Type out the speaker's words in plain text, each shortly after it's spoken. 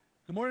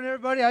Good morning,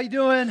 everybody. How you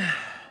doing?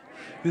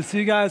 Good to see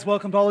you guys.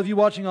 Welcome to all of you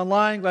watching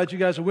online. Glad you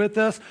guys are with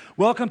us.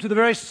 Welcome to the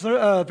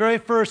very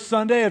first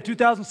Sunday of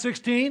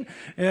 2016.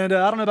 And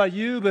I don't know about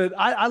you, but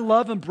I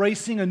love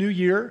embracing a new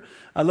year.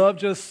 I love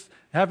just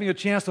having a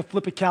chance to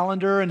flip a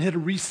calendar and hit a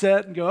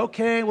reset and go,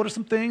 okay, what are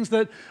some things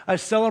that I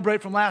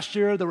celebrate from last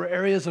year that were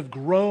areas of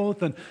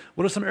growth, and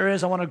what are some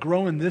areas I want to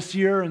grow in this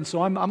year? And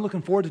so I'm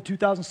looking forward to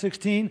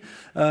 2016.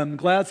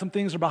 Glad some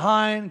things are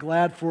behind,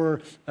 glad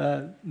for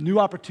new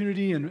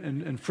opportunity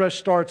and fresh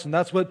starts, and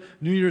that's what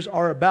New Year's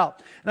are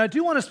about. And I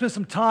do want to spend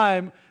some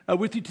time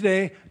with you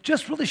today,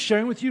 just really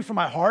sharing with you from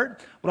my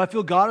heart what I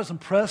feel God has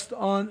impressed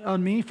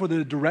on me for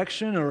the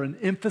direction or an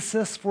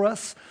emphasis for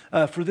us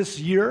for this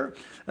year.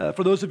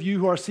 For those of you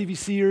who are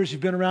CVCers, you've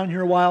been around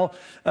here a while,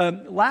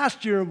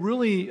 last year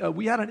really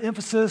we had an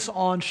emphasis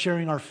on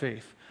sharing our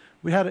faith.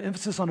 We had an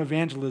emphasis on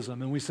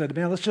evangelism, and we said,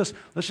 man, let's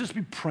just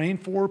be praying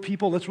for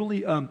people. Let's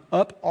really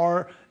up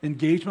our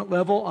engagement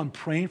level on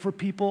praying for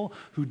people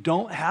who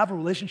don't have a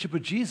relationship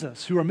with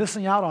Jesus, who are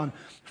missing out on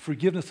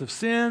forgiveness of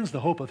sins, the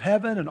hope of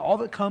heaven, and all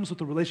that comes with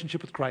the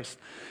relationship with Christ.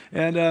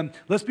 And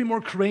let's be more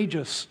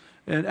courageous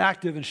and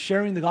active in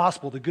sharing the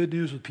gospel, the good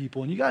news with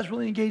people. And you guys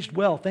really engaged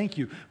well. Thank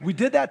you. We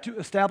did that to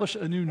establish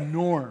a new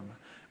norm.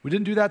 We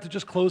didn't do that to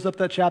just close up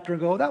that chapter and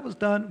go, oh, that was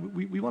done.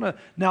 We want to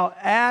now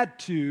add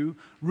to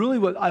really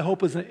what I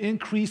hope is an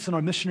increase in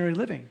our missionary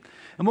living.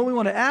 And what we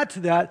want to add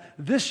to that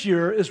this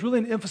year is really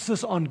an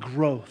emphasis on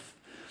growth.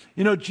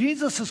 You know,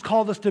 Jesus has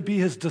called us to be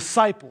his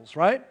disciples,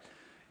 right?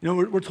 You know,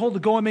 we're told to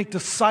go and make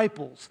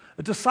disciples.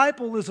 A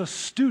disciple is a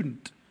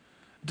student.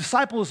 A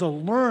disciple is a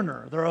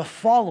learner. They're a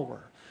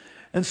follower.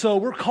 And so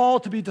we're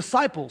called to be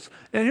disciples.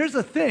 And here's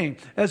the thing,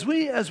 as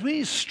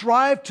we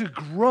strive to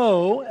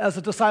grow as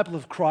a disciple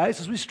of Christ,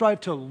 as we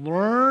strive to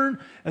learn,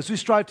 as we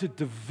strive to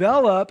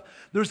develop,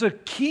 there's a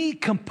key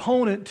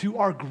component to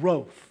our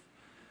growth.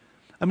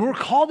 I mean, we're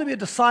called to be a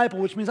disciple,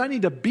 which means I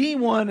need to be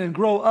one and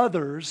grow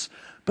others,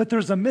 but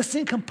there's a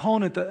missing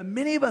component that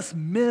many of us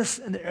miss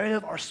in the area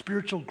of our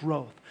spiritual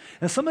growth.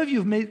 And some of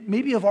you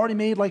maybe have already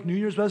made like New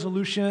Year's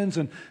resolutions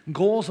and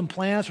goals and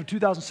plans for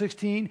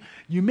 2016.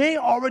 You may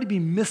already be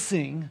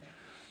missing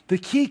the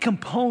key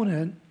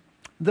component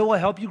that will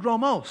help you grow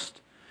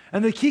most.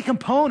 And the key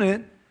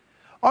component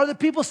are the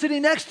people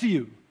sitting next to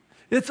you.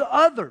 It's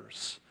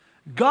others.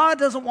 God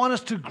doesn't want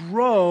us to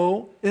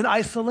grow in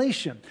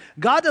isolation.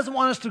 God doesn't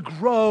want us to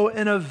grow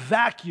in a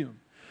vacuum.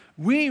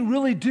 We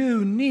really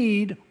do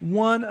need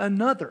one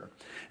another.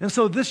 And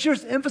so this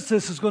year's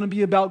emphasis is going to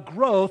be about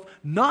growth,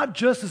 not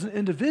just as an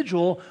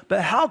individual,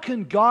 but how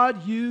can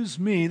God use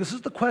me? This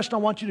is the question I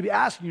want you to be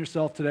asking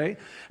yourself today.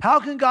 How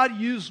can God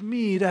use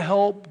me to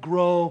help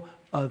grow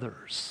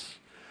others?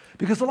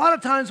 Because a lot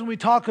of times when we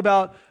talk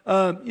about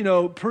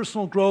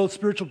personal growth,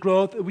 spiritual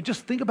growth, we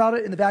just think about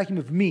it in the vacuum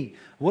of me.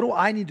 What do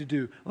I need to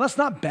do? Well, that's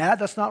not bad.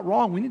 That's not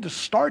wrong. We need to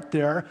start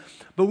there,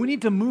 but we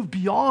need to move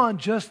beyond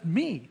just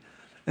me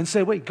and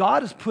say, wait,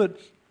 God has put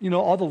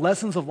all the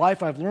lessons of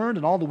life I've learned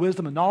and all the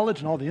wisdom and knowledge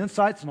and all the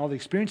insights and all the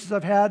experiences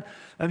I've had,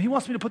 and he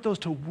wants me to put those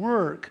to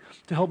work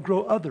to help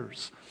grow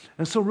others.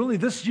 And so really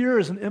this year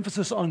is an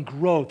emphasis on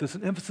growth. It's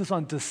an emphasis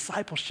on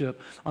discipleship,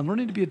 on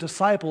learning to be a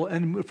disciple.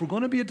 And if we're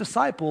going to be a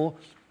disciple,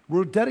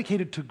 we're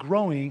dedicated to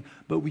growing,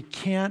 but we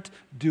can't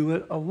do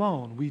it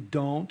alone. We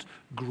don't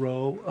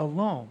grow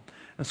alone.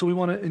 And so we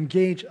want to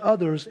engage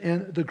others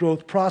in the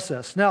growth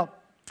process. Now,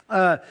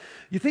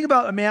 you think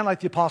about a man like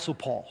the Apostle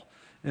Paul.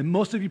 And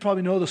most of you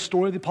probably know the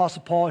story of the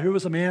Apostle Paul. Here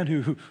was a man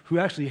who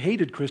actually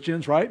hated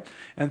Christians, right?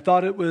 And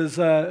thought it was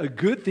a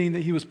good thing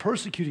that he was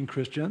persecuting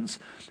Christians.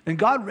 And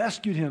God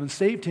rescued him and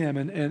saved him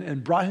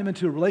and brought him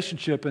into a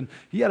relationship. And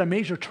he had a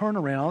major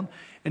turnaround.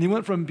 And he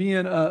went from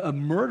being a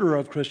murderer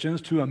of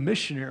Christians to a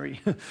missionary.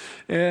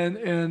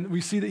 and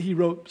we see that he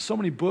wrote so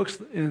many books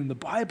in the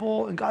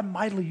Bible. And God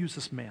mightily used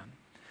this man.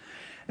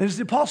 And as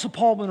the Apostle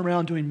Paul went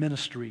around doing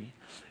ministry,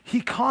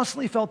 he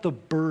constantly felt the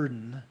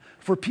burden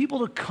for people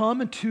to come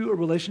into a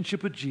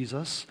relationship with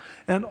Jesus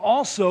and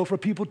also for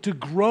people to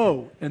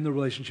grow in the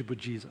relationship with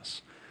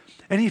Jesus.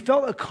 And he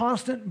felt a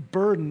constant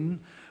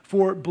burden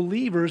for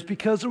believers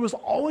because there was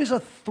always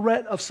a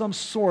threat of some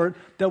sort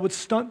that would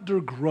stunt their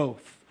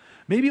growth.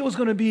 Maybe it was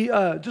going to be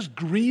just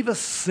grievous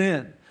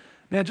sin.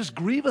 Man, just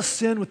grievous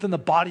sin within the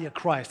body of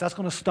Christ. That's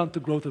going to stunt the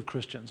growth of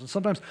Christians. And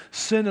sometimes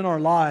sin in our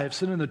lives,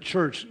 sin in the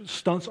church,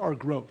 stunts our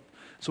growth.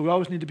 So we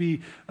always need to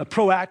be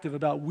proactive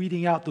about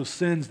weeding out those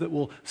sins that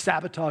will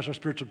sabotage our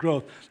spiritual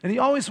growth. And he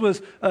always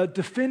was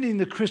defending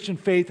the Christian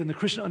faith and the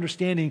Christian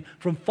understanding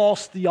from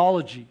false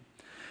theology.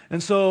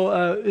 And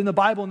so in the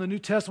Bible, in the New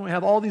Testament, we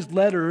have all these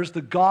letters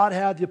that God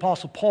had the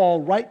Apostle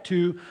Paul write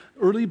to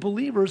early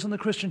believers in the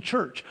Christian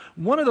church.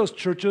 One of those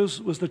churches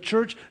was the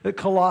church at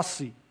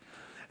Colossae.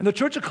 And the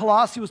church of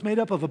Colossae was made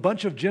up of a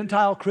bunch of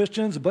Gentile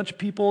Christians, a bunch of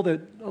people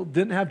that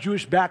didn't have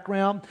Jewish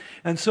background.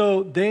 And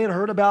so they had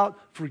heard about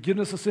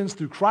forgiveness of sins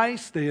through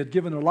Christ. They had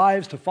given their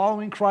lives to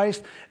following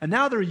Christ. And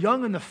now they're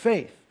young in the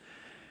faith.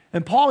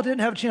 And Paul didn't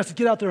have a chance to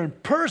get out there in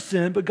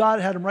person, but God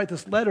had him write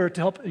this letter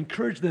to help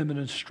encourage them and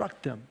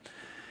instruct them.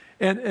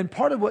 And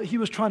part of what he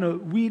was trying to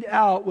weed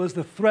out was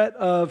the threat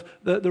of,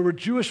 there were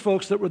Jewish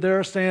folks that were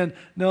there saying,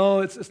 no,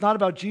 it's not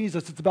about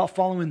Jesus, it's about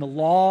following the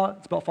law,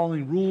 it's about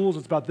following rules,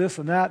 it's about this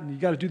and that, and you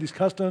got to do these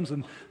customs,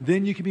 and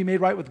then you can be made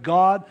right with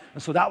God.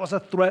 And so that was a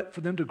threat for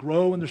them to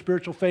grow in their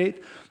spiritual faith.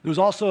 There was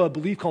also a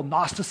belief called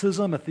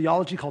Gnosticism, a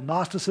theology called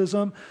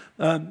Gnosticism,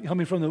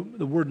 coming from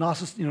the word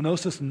gnosis,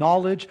 gnosis,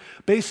 knowledge.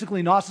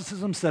 Basically,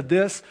 Gnosticism said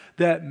this,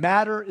 that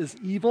matter is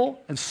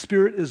evil and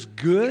spirit is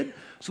good.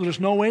 So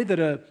there's no way that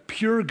a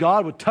pure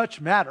God would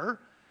touch matter.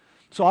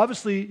 So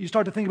obviously, you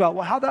start to think about,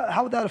 well,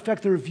 how would that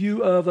affect their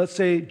view of, let's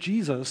say,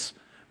 Jesus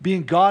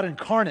being God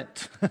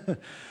incarnate?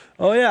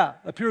 Oh yeah,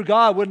 a pure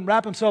God wouldn't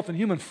wrap himself in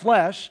human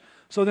flesh,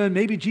 so then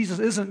maybe Jesus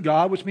isn't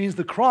God, which means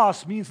the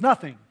cross means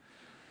nothing.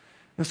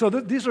 And so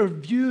these are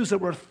views that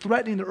were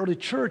threatening the early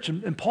church,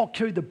 and Paul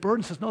carried the burden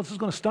and says, no, this is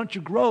going to stunt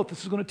your growth.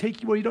 This is going to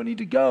take you where you don't need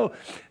to go.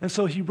 And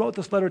so he wrote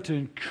this letter to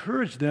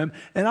encourage them,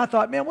 and I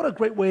thought, man, what a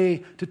great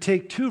way to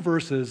take two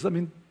verses. I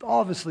mean,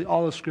 obviously,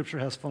 all of Scripture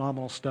has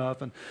phenomenal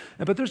stuff,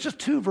 but there's just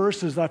two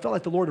verses that I felt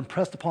like the Lord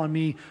impressed upon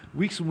me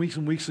weeks and weeks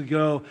and weeks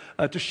ago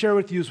to share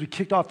with you as we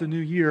kicked off the new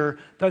year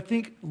that I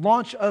think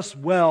launch us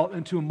well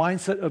into a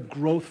mindset of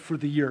growth for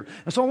the year.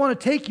 And so I want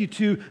to take you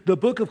to the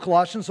book of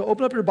Colossians. So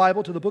open up your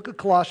Bible to the book of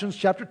Colossians,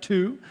 chapter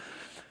 2.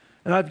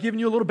 And I've given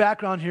you a little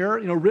background here,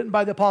 written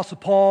by the Apostle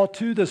Paul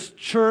to this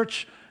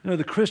church,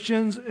 the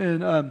Christians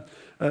in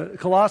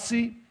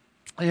Colossae,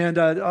 and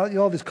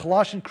all these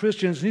Colossian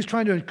Christians, and he's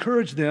trying to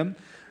encourage them.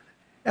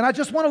 And I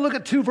just want to look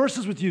at two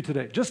verses with you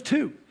today, just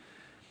two,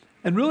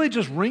 and really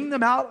just wring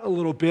them out a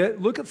little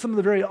bit, look at some of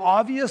the very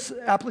obvious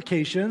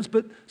applications,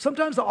 but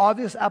sometimes the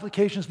obvious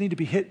applications need to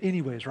be hit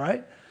anyways,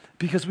 right?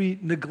 Because we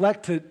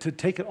neglect to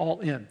take it all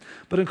in.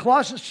 But in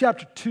Colossians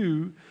chapter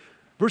 2,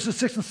 verses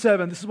 6 and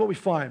 7, this is what we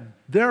find.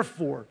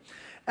 Therefore,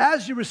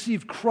 as you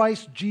receive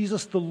Christ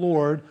Jesus the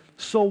Lord,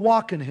 so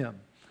walk in him,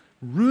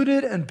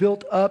 rooted and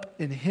built up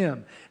in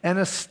him, and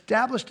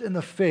established in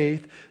the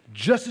faith,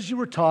 just as you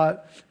were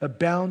taught,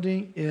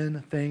 abounding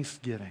in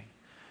thanksgiving.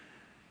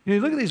 You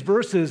look at these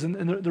verses,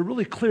 and they're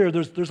really clear.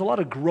 There's a lot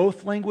of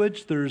growth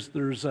language. There's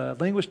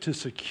language to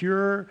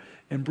secure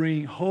and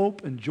bring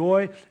hope and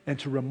joy and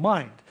to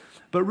remind.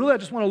 But really, I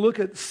just want to look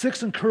at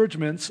 6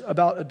 encouragements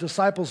about a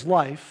disciple's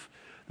life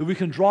that we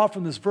can draw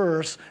from this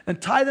verse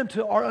and tie them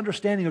to our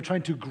understanding of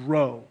trying to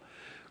grow.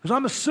 Because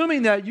I'm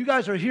assuming that you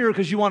guys are here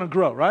because you want to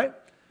grow, right?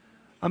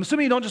 I'm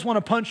assuming you don't just want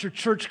to punch your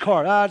church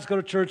card. Just go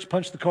to church,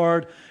 punch the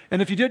card.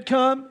 And if you did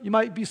come, you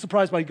might be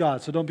surprised by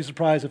God. So don't be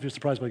surprised if you're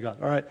surprised by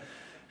God, all right?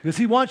 Because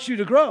he wants you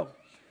to grow.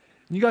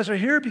 And you guys are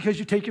here because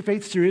you take your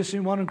faith seriously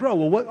and want to grow.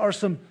 Well, what are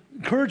some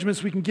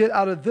encouragements we can get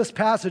out of this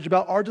passage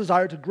about our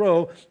desire to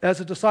grow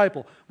as a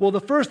disciple? Well, the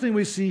first thing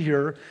we see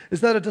here is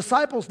that a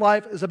disciple's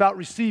life is about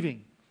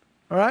receiving,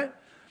 all right?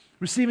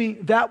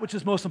 Receiving that which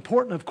is most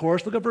important, of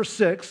course. Look at verse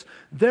 6.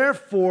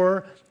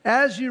 Therefore,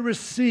 as you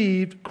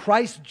received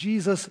Christ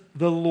Jesus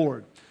the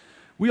Lord.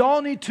 We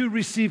all need to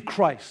receive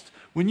Christ.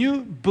 When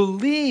you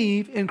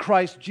believe in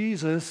Christ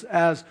Jesus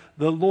as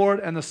the Lord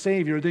and the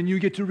Savior, then you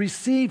get to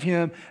receive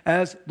him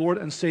as Lord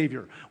and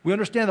Savior. We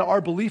understand that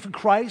our belief in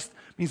Christ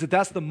means that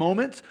that's the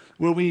moment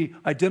where we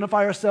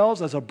identify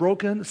ourselves as a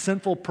broken,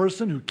 sinful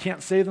person who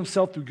can't save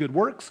themselves through good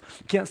works,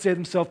 can't save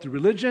themselves through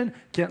religion,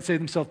 can't save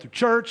themselves through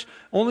church,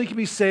 only can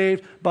be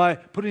saved by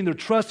putting their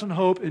trust and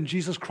hope in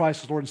Jesus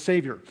Christ as Lord and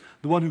Savior.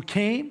 The one who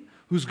came,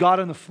 who's God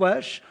in the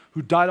flesh,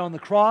 who died on the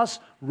cross,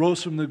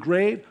 rose from the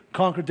grave,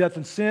 conquered death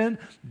and sin.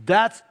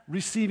 That's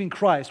receiving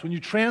Christ. When you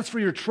transfer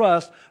your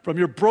trust from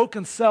your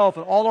broken self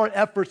and all our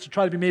efforts to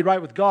try to be made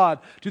right with God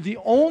to the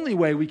only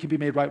way we can be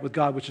made right with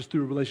God, which is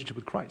through a relationship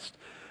with Christ.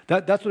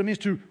 That's what it means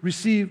to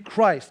receive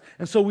Christ.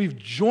 And so we've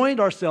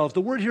joined ourselves.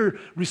 The word here,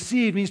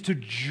 receive, means to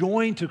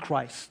join to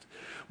Christ.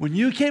 When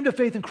you came to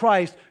faith in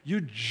Christ,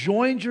 you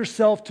joined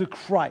yourself to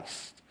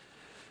Christ.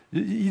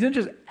 You didn't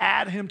just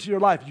add him to your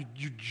life.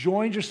 You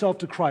joined yourself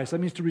to Christ. That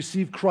means to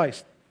receive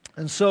Christ.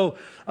 And so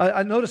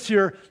I notice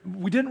here,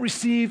 we didn't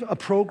receive a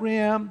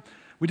program.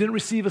 We didn't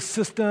receive a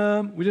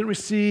system. We didn't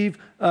receive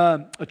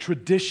a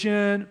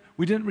tradition.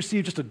 We didn't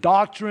receive just a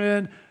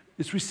doctrine.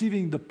 It's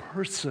receiving the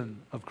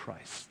person of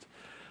Christ.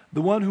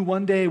 The one who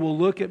one day will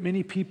look at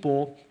many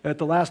people at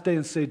the last day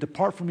and say,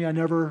 depart from me, I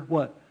never,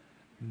 what?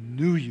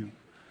 Knew you.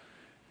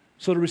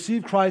 So to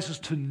receive Christ is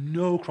to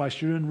know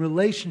Christ. You're in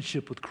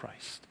relationship with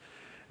Christ.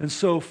 And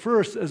so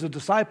first, as a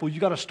disciple, you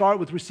got to start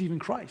with receiving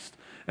Christ.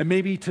 And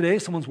maybe today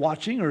someone's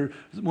watching or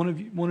one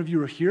of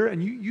you are here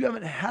and you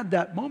haven't had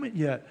that moment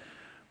yet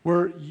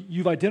where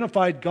you've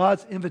identified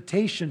God's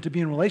invitation to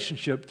be in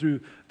relationship through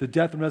the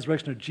death and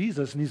resurrection of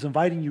Jesus, and he's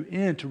inviting you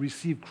in to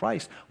receive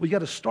Christ. Well, you got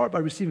to start by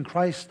receiving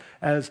Christ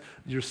as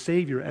your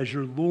Savior, as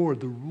your Lord,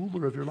 the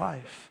ruler of your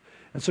life.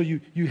 And so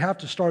you have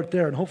to start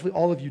there, and hopefully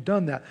all of you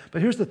done that.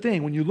 But here's the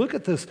thing. When you look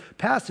at this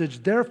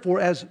passage, therefore,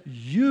 as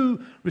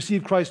you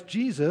receive Christ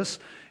Jesus,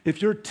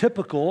 if you're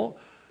typical,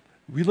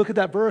 we look at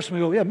that verse and we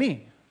go, yeah,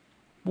 me.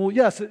 Well,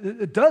 yes,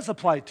 it does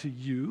apply to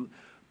you,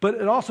 but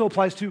it also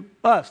applies to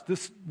us.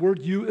 This word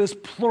you is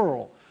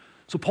plural.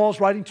 So Paul's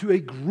writing to a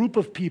group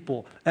of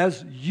people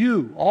as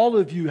you, all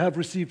of you have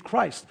received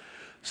Christ.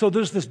 So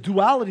there's this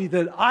duality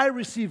that I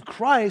receive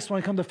Christ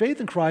when I come to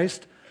faith in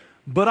Christ,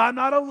 but I'm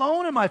not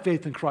alone in my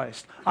faith in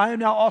Christ. I am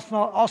now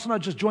also not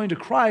just joined to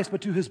Christ,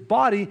 but to his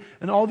body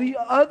and all the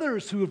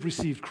others who have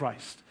received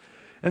Christ.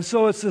 And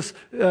so it's this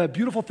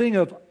beautiful thing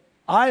of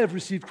I have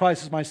received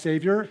Christ as my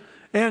Savior,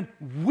 and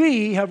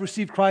we have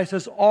received Christ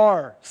as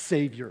our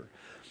Savior.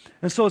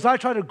 And so as I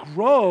try to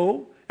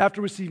grow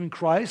after receiving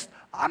Christ,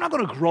 I'm not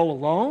going to grow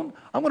alone.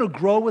 I'm going to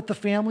grow with the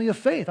family of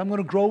faith. I'm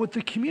going to grow with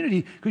the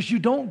community, because you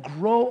don't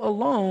grow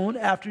alone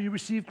after you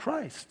receive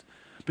Christ.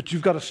 But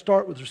you've got to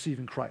start with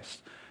receiving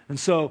Christ. And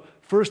so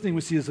first thing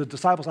we see is a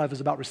disciple's life is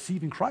about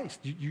receiving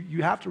Christ.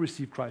 You have to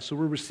receive Christ, so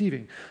we're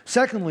receiving.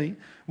 Secondly,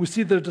 we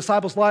see that a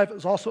disciple's life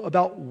is also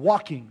about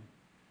walking.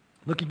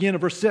 Look again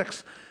at verse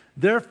 6.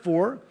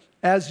 Therefore,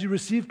 as you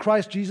receive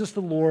Christ Jesus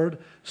the Lord,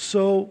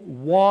 so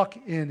walk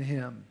in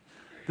him.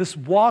 This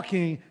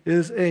walking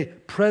is a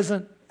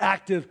present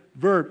active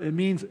verb. It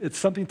means it's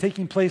something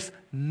taking place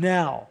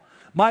now.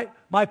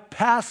 My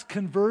past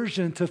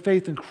conversion to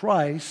faith in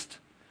Christ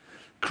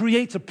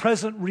creates a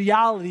present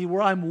reality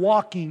where I'm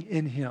walking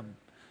in him.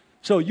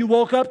 So you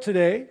woke up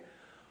today,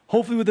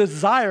 hopefully with a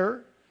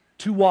desire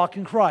to walk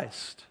in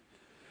Christ.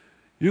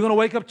 You're going to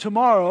wake up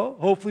tomorrow,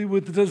 hopefully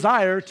with the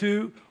desire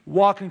to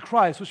walk in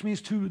Christ, which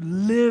means to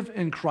live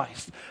in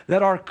Christ,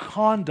 that our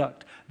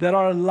conduct, that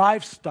our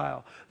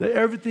lifestyle, that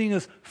everything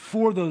is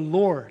for the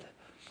Lord.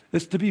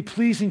 It's to be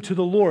pleasing to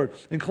the Lord.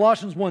 In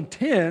Colossians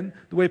 1:10,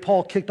 the way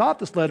Paul kicked off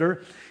this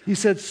letter, he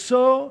said,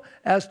 so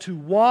as to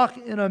walk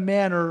in a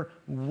manner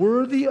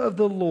worthy of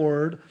the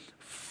Lord,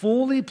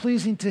 fully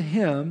pleasing to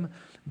him,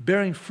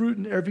 bearing fruit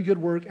in every good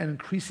work and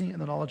increasing in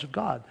the knowledge of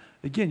God.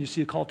 Again, you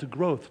see a call to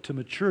growth, to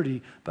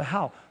maturity, but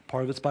how?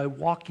 Part of it's by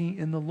walking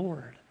in the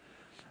Lord,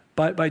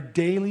 by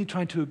daily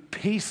trying to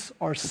pace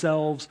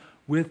ourselves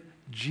with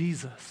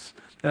Jesus.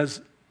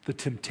 As the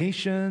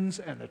temptations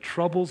and the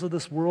troubles of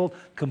this world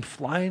come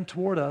flying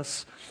toward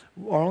us,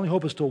 our only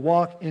hope is to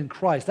walk in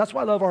Christ. That's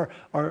why I love our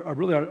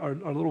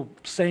little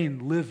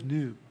saying, live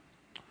new.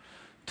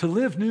 To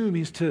live new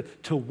means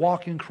to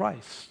walk in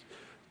Christ,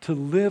 to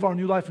live our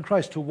new life in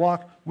Christ, to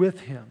walk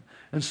with him.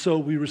 And so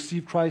we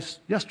received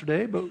Christ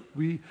yesterday, but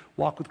we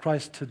walk with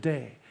Christ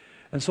today.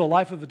 And so a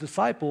life of a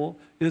disciple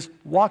is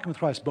walking with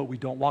Christ, but we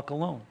don't walk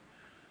alone.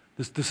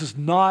 This is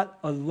not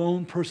a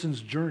lone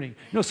person's journey. You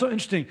know, it's so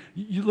interesting.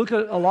 You look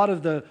at a lot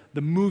of the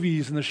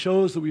movies and the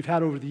shows that we've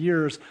had over the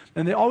years,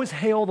 and they always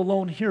hail the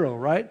lone hero,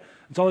 right?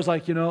 It's always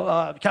like,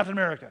 Captain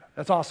America.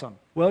 That's awesome.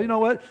 Well, you know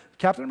what?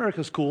 Captain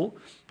America's cool,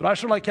 but I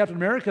sure like Captain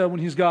America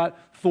when he's got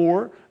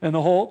Thor and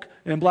the Hulk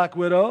and Black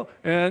Widow,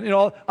 and,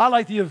 I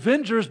like the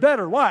Avengers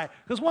better. Why?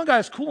 Because one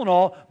guy's cool and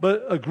all,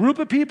 but a group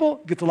of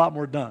people gets a lot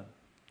more done,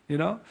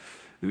 You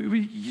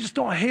just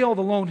don't hail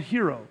the lone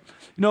hero.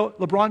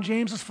 LeBron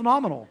James is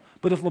phenomenal.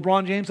 But if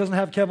LeBron James doesn't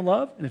have Kevin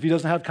Love, and if he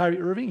doesn't have Kyrie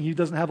Irving, he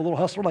doesn't have a little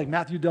hustler like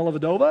Matthew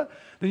Dellavedova,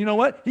 then you know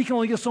what? He can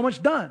only get so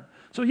much done.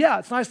 So yeah,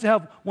 it's nice to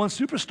have one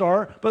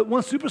superstar, but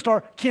one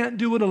superstar can't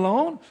do it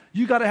alone.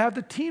 You got to have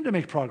the team to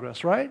make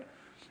progress, right?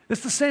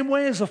 It's the same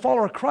way as a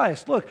follower of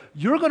Christ. Look,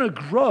 you're going to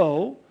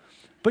grow,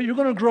 but you're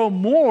going to grow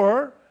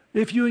more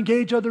if you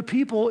engage other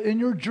people in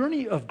your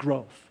journey of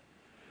growth.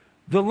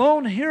 The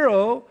lone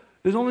hero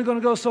is only going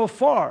to go so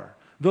far.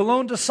 The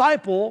lone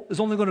disciple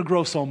is only going to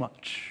grow so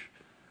much.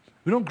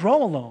 We don't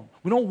grow alone.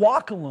 We don't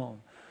walk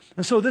alone.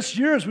 And so this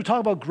year, as we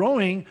talk about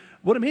growing,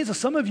 what it means is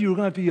some of you are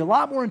going to be a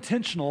lot more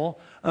intentional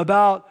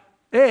about,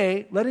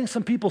 A, letting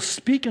some people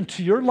speak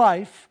into your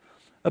life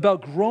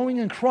about growing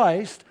in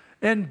Christ,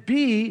 and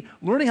B,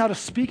 learning how to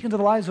speak into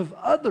the lives of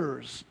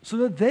others so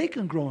that they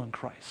can grow in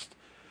Christ.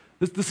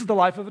 This is the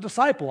life of a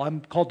disciple.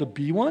 I'm called to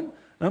be one,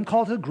 and I'm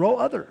called to grow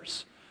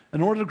others.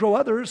 In order to grow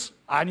others,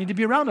 I need to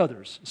be around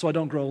others so I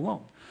don't grow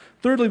alone.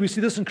 Thirdly, we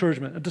see this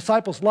encouragement. A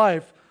disciple's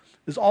life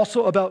is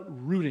also about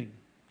rooting,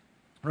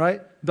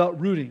 right? About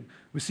rooting.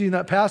 We see in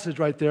that passage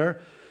right there,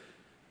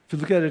 if you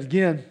look at it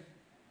again,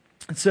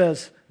 it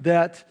says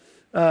that,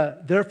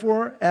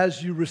 therefore,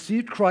 as you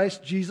received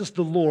Christ Jesus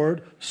the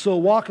Lord, so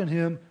walk in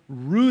him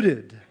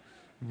rooted.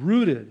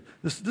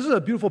 This is a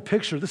beautiful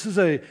picture. This is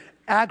an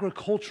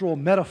agricultural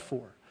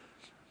metaphor.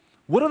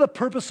 What are the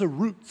purpose of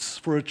roots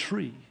for a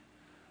tree?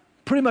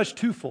 Pretty much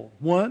twofold.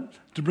 One,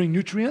 to bring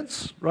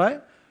nutrients,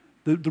 right?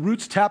 The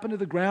roots tap into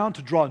the ground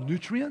to draw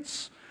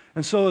nutrients.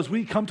 And so as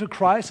we come to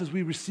Christ, as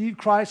we receive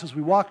Christ, as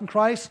we walk in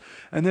Christ,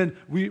 and then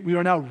we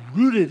are now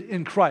rooted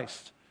in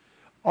Christ.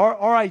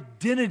 Our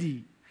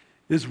identity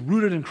is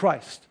rooted in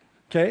Christ,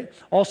 okay?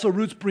 Also,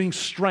 roots bring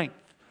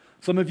strength.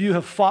 Some of you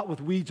have fought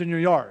with weeds in your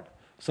yard.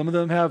 Some of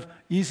them have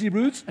easy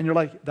roots, and you're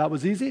like, that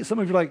was easy. Some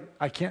of you are like,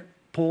 I can't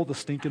pull the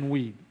stinking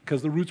weed,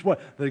 because the roots, what?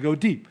 They go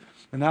deep.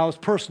 And now it's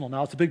personal.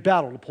 Now it's a big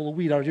battle to pull a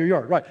weed out of your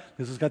yard, right?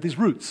 Because it's got these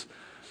roots.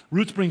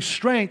 Roots bring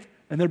strength,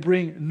 and they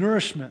bring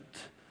nourishment.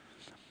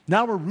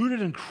 Now we're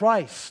rooted in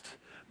Christ.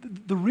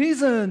 The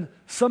reason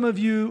some of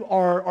you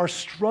are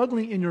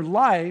struggling in your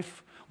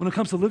life when it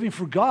comes to living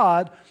for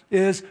God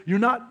is you're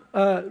not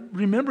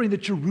remembering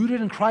that you're rooted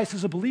in Christ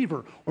as a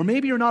believer. Or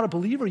maybe you're not a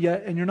believer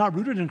yet and you're not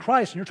rooted in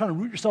Christ and you're trying to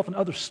root yourself in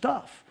other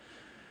stuff.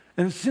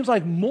 And it seems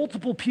like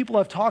multiple people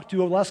I've talked to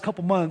over the last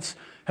couple months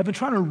have been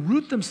trying to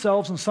root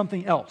themselves in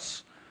something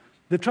else.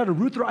 They've tried to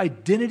root their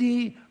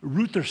identity,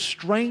 root their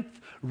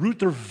strength, root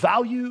their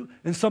value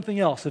in something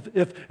else.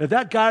 If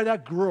that guy or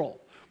that girl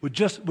would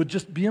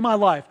just be in my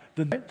life,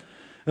 then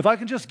if I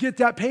can just get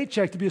that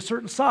paycheck to be a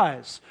certain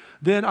size,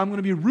 then I'm going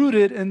to be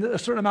rooted in a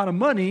certain amount of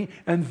money,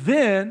 and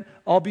then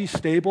I'll be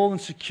stable and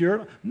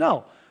secure.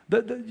 No,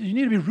 you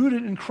need to be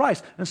rooted in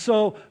Christ. And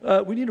so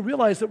we need to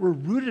realize that we're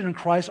rooted in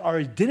Christ. Our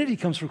identity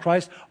comes from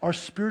Christ. Our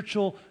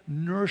spiritual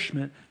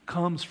nourishment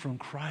comes from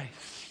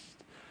Christ.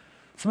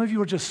 Some of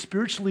you are just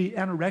spiritually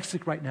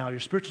anorexic right now. You're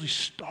spiritually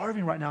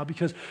starving right now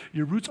because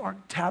your roots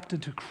aren't tapped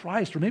into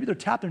Christ. Or maybe they're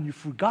tapped and you've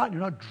forgotten.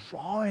 You're not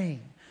drawing.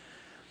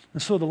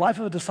 And so the life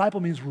of a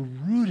disciple means we're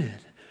rooted.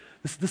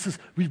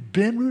 We've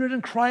been rooted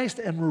in Christ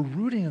and we're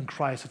rooting in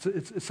Christ.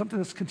 It's something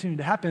that's continuing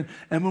to happen.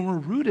 And when we're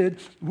rooted,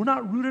 we're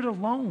not rooted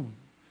alone.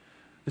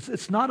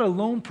 It's not a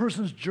lone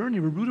person's journey.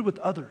 We're rooted with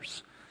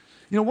others.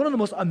 You know, one of the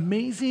most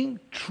amazing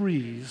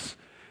trees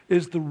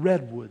is the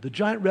redwood, the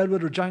giant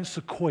redwood or giant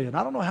sequoia. And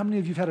I don't know how many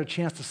of you have had a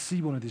chance to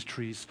see one of these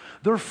trees.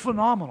 They're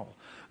phenomenal.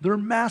 They're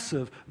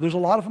massive. There's a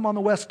lot of them on the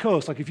West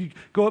Coast. Like if you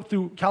go up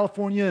through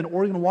California and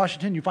Oregon and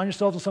Washington, you find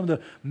yourselves in some of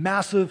the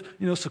massive,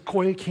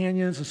 sequoia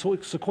canyons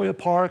and sequoia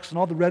parks and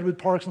all the redwood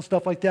parks and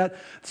stuff like that.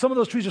 Some of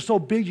those trees are so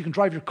big you can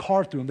drive your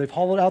car through them. They've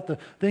hollowed out the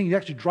thing. You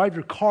actually drive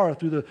your car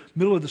through the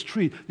middle of this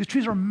tree. These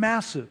trees are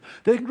massive.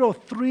 They can grow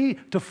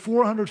 300 to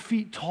 400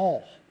 feet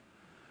tall.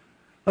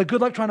 Like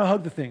good luck trying to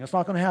hug the thing. It's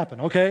not going to happen,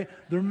 okay?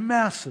 They're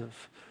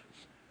massive.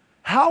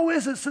 How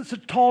is it such a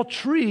tall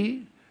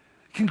tree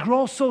can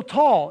grow so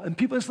tall? And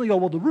people instantly go,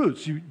 well, the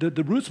roots.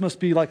 The roots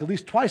must be like at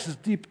least twice as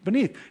deep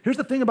beneath. Here's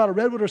the thing about a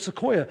redwood or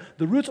sequoia.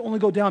 The roots only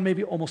go down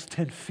maybe almost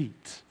 10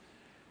 feet.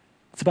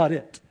 That's about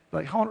it.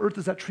 Like how on earth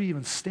does that tree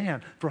even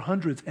stand for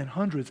hundreds and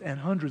hundreds and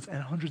hundreds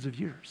and hundreds of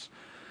years?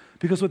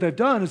 Because what they've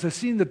done is they've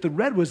seen that the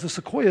redwoods, the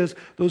sequoias,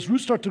 those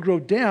roots start to grow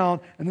down,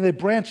 and then they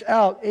branch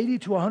out 80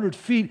 to 100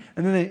 feet,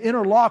 and then they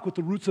interlock with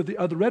the roots of the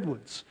other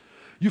redwoods.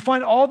 You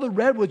find all the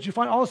redwoods, you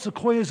find all the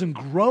sequoias in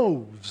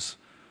groves.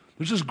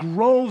 There's just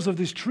groves of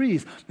these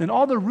trees, and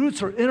all the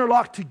roots are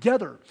interlocked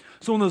together.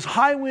 So when those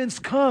high winds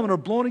come and are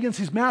blowing against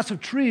these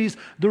massive trees,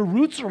 their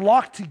roots are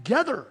locked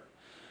together.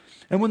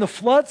 And when the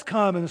floods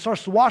come and it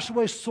starts to wash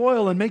away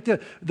soil and make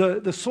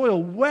the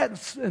soil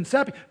wet and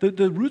sappy,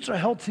 the roots are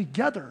held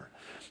together.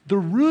 They're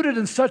rooted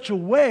in such a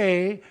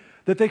way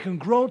that they can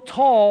grow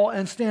tall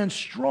and stand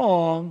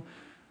strong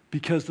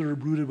because they're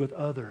rooted with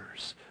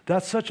others.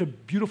 That's such a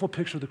beautiful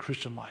picture of the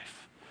Christian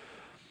life.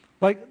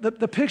 Like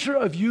the picture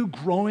of you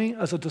growing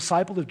as a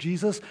disciple of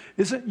Jesus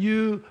isn't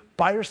you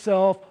by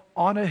yourself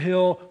on a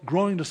hill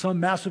growing to some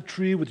massive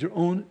tree with your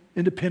own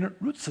independent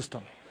root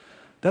system.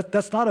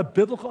 That's not a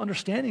biblical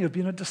understanding of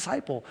being a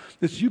disciple.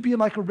 It's you being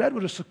like a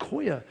redwood or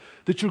sequoia,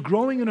 that you're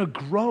growing in a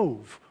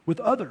grove with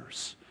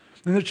others.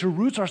 And that your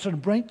roots are sort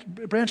of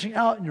branching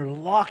out and you're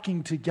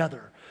locking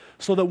together.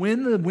 So that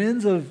when the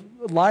winds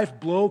of life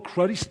blow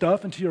cruddy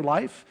stuff into your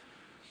life,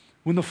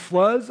 when the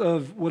floods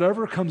of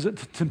whatever comes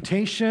into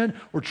temptation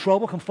or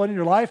trouble come flooding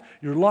your life,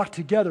 you're locked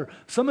together.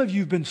 Some of you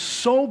have been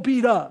so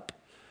beat up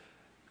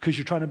because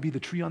you're trying to be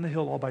the tree on the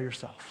hill all by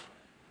yourself.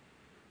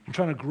 You're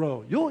trying to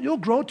grow. You'll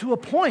grow to a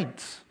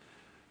point,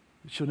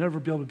 but you'll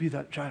never be able to be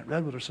that giant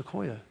redwood or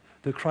sequoia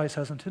that Christ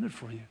has intended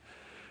for you.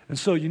 And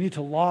so you need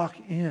to lock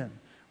in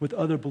with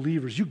other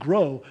believers. You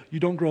grow, you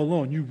don't grow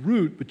alone. You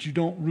root, but you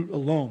don't root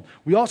alone.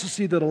 We also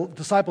see that a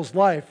disciple's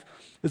life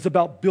is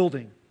about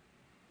building.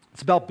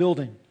 It's about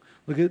building.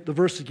 Look at the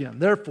verse again.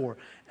 Therefore,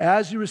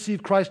 as you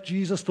receive Christ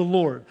Jesus the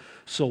Lord,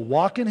 so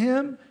walk in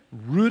him,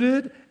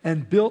 rooted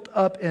and built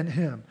up in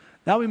him.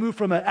 Now we move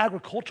from an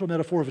agricultural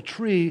metaphor of a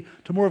tree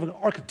to more of an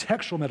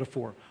architectural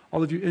metaphor.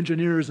 All of you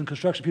engineers and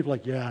construction people are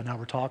like, yeah, now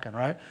we're talking,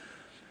 right?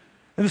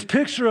 And this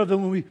picture of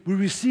when we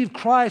receive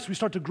Christ, we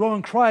start to grow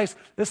in Christ,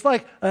 it's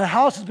like a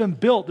house has been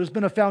built. There's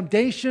been a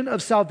foundation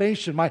of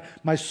salvation.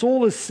 My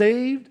soul is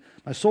saved.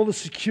 My soul is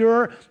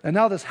secure. And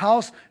now this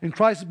house in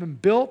Christ has been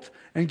built.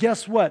 And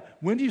guess what?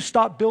 When do you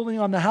stop building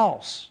on the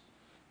house?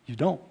 You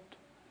don't.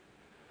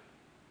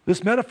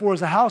 This metaphor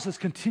is a house that's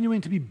continuing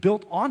to be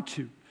built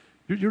onto.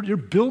 You're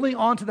building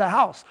onto the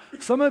house.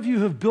 Some of you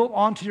have built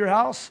onto your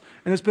house,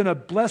 and it's been a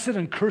blessed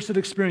and cursed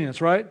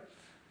experience, right?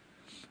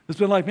 It's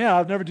been like, man,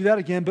 I'll never do that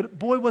again, but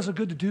boy, was it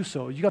good to do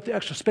so. You got the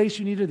extra space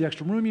you needed, the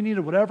extra room you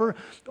needed, whatever.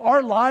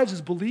 Our lives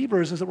as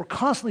believers is that we're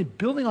constantly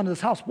building onto this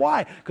house.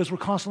 Why? Because we're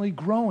constantly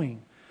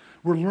growing.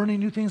 We're learning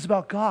new things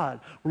about God.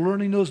 We're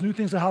learning those new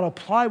things of how to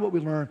apply what we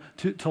learn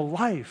to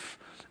life.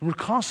 And we're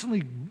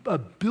constantly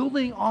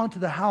building onto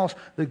the house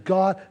that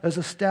God has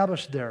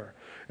established there.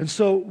 And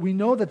so we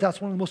know that that's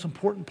one of the most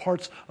important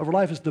parts of our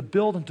life is to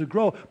build and to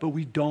grow, but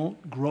we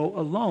don't grow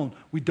alone.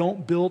 We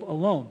don't build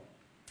alone.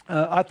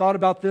 I thought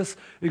about this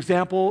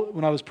example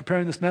when I was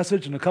preparing this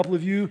message, and a couple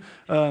of you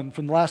from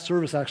the last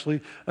service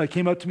actually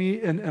came up to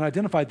me and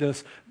identified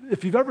this.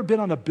 If you've ever been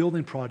on a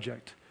building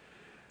project,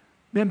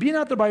 man, being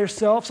out there by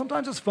yourself,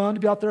 sometimes it's fun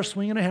to be out there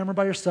swinging a hammer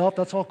by yourself.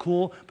 That's all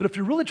cool. But if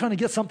you're really trying to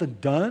get something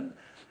done,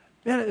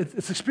 man,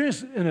 it's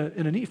experienced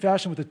in a neat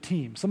fashion with a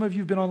team. Some of you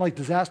have been on like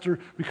disaster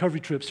recovery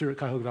trips here at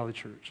Cuyahoga Valley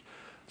Church.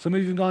 Some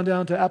of you have gone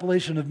down to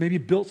Appalachia and have maybe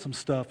built some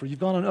stuff, or you've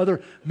gone on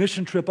other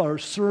mission trip or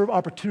serve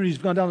opportunities.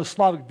 You've gone down to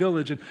Slavic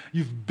Village and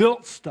you've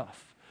built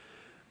stuff.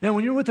 And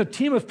when you're with a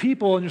team of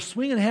people and you're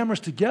swinging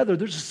hammers together,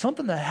 there's just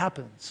something that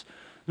happens.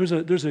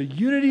 There's a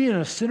unity and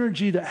a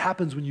synergy that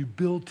happens when you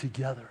build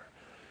together.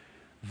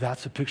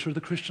 That's a picture of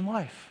the Christian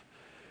life.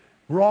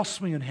 We're all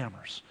swinging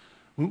hammers.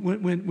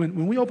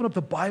 When we open up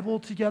the Bible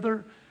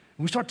together,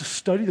 and we start to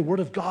study the Word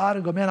of God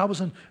and go, man, I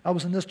was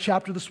in this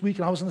chapter this week,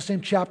 and I was in the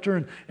same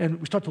chapter, and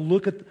we start to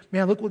look at,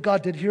 man, look what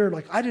God did here.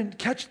 Like, I didn't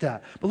catch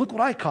that, but look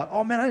what I caught.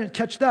 Oh, man, I didn't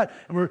catch that.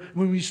 And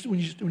when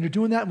you're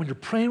doing that, and when you're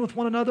praying with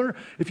one another,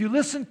 if you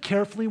listen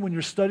carefully when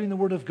you're studying the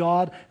Word of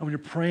God and when you're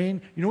praying,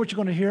 you know what you're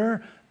going to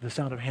hear? The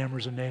sound of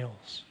hammers and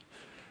nails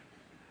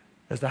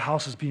as the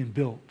house is being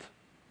built.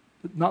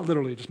 Not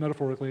literally, just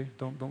metaphorically.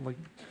 Don't like,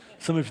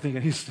 some of you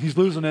thinking, he's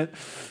losing it.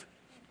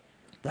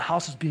 The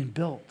house is being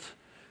built.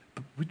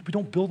 But we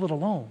don't build it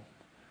alone.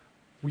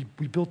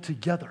 We build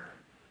together.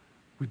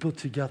 We build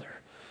together.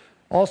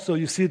 Also,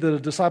 you see that a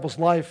disciple's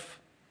life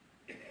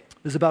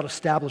is about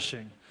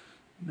establishing.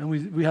 And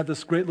we have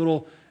this great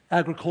little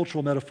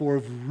agricultural metaphor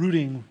of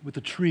rooting with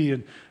the tree.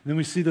 And then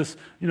we see this,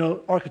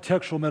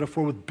 architectural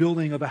metaphor with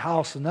building of a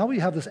house. And now we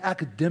have this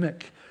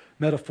academic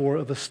metaphor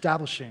of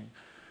establishing.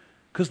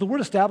 Because the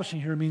word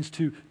establishing here means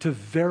to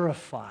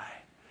verify,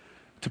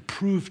 to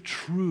prove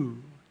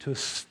true, to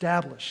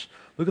establish.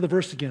 Look at the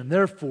verse again.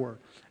 Therefore,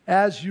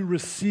 as you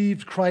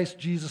received Christ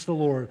Jesus the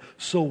Lord,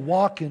 so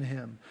walk in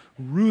him,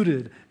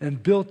 rooted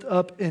and built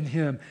up in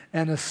him,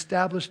 and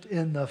established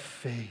in the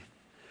faith.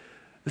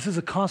 This is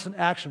a constant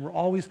action. We're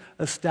always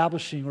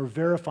establishing or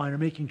verifying or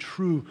making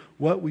true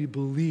what we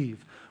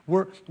believe.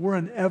 We're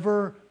an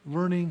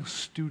ever-learning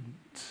student.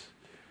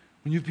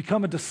 When you've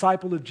become a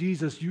disciple of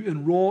Jesus, you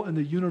enroll in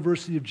the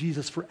University of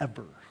Jesus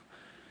forever.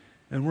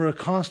 And we're a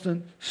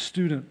constant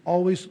student,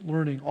 always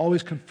learning,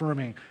 always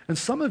confirming. And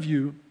some of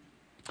you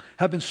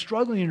have been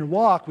struggling in your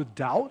walk with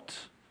doubt.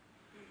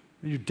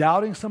 You're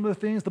doubting some of the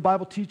things the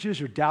Bible teaches.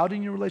 You're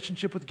doubting your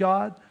relationship with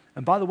God.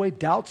 And by the way,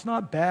 doubt's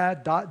not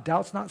bad.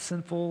 Doubt's not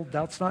sinful.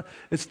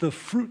 It's the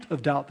fruit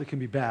of doubt that can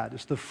be bad.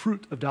 It's the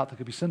fruit of doubt that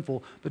can be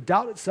sinful. But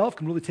doubt itself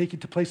can really take you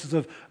to places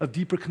of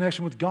deeper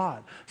connection with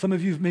God. Some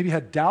of you have maybe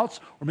had doubts,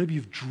 or maybe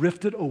you've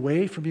drifted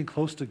away from being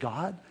close to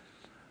God.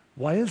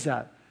 Why is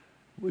that?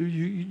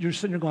 You're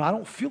sitting there going, I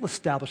don't feel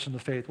established in the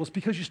faith. Well, it's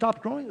because you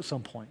stopped growing at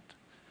some point.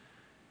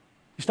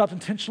 You stopped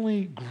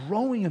intentionally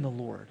growing in the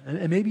Lord.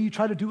 And maybe you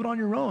try to do it on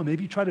your own.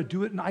 Maybe you try to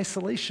do it in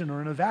isolation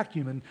or in a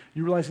vacuum, and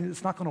you're realizing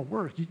it's not going to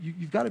work.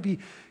 You've got to be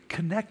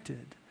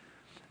connected.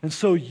 And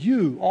so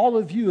all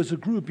of you as a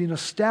group, being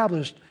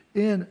established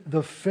in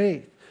the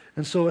faith.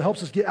 And so it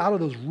helps us get out of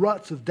those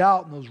ruts of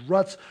doubt and those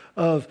ruts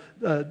of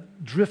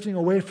drifting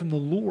away from the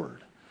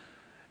Lord.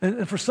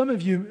 And for some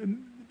of you,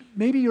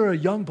 maybe you're a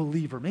young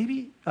believer.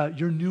 Maybe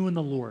you're new in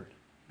the Lord.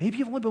 Maybe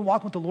you've only been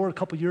walking with the Lord a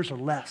couple years or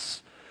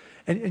less.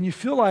 And you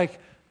feel like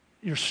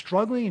you're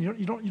struggling and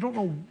you don't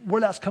know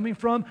where that's coming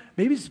from.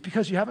 Maybe it's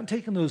because you haven't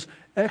taken those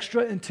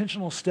extra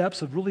intentional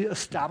steps of really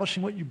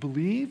establishing what you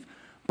believe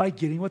by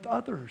getting with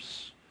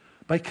others,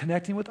 by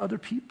connecting with other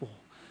people.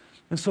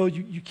 And so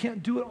you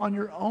can't do it on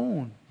your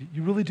own.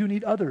 You really do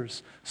need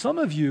others. Some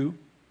of you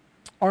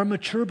are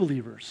mature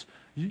believers.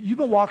 You've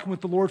been walking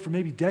with the Lord for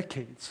maybe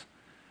decades.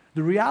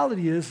 The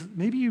reality is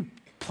maybe you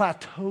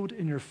plateaued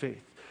in your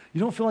faith. You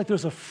don't feel like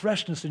there's a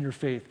freshness in your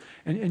faith.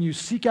 And you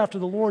seek after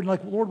the Lord, and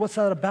like, Lord, what's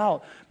that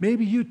about?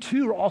 Maybe you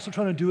too are also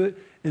trying to do it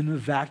in a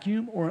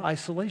vacuum or in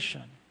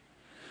isolation.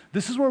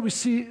 This is where we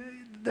see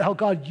how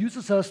God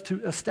uses us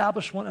to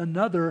establish one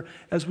another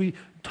as we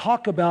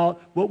talk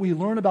about what we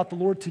learn about the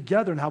Lord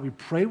together and how we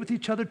pray with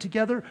each other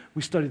together.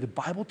 We study the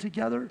Bible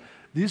together.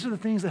 These are the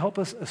things that help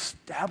us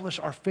establish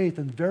our faith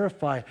and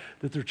verify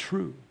that they're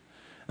true.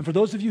 And for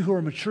those of you who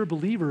are mature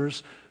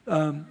believers,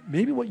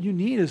 maybe what you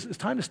need is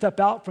time to step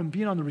out from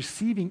being on the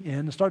receiving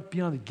end and start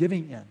being on the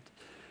giving end.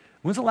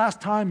 When's the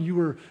last time you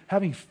were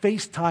having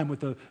FaceTime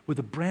with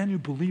a brand new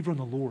believer in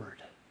the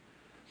Lord?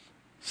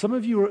 Some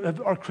of you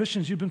are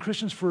Christians. You've been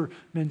Christians for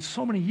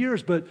so many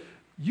years, but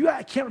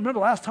I can't remember the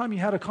last time you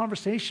had a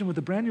conversation with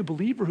a brand new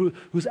believer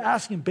who's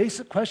asking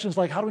basic questions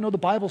like, how do we know the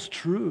Bible's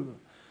true?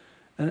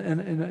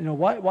 And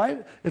why,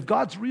 if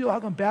God's real, how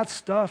come bad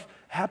stuff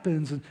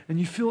happens and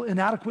you feel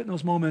inadequate in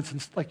those moments?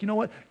 And it's like, you know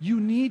what? You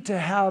need to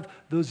have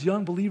those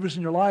young believers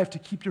in your life to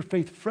keep your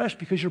faith fresh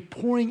because you're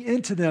pouring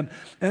into them.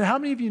 And how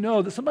many of you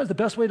know that sometimes the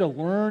best way to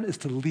learn is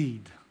to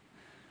lead,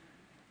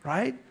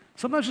 right?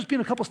 Sometimes just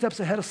being a couple steps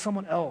ahead of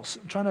someone else,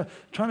 trying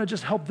to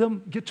just help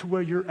them get to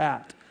where you're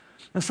at.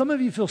 And some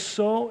of you feel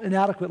so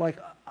inadequate, like,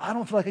 I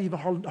don't feel like I even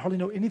hardly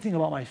know anything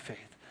about my faith.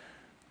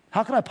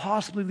 How can I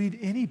possibly lead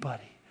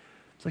anybody?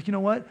 It's like, you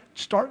know what?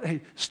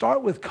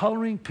 Start with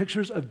coloring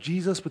pictures of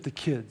Jesus with the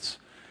kids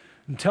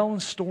and telling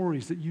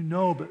stories that you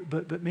know,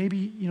 but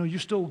maybe, you're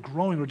still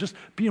growing, or just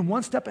being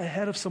one step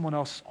ahead of someone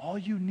else. All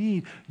you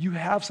need, you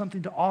have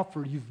something to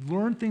offer. You've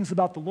learned things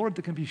about the Lord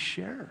that can be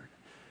shared.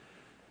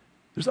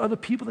 There's other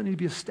people that need to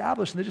be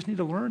established, and they just need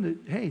to learn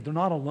that, hey, they're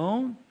not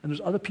alone, and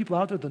there's other people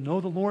out there that know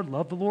the Lord,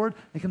 love the Lord,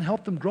 and can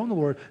help them grow in the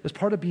Lord as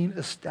part of being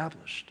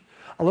established.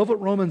 I love what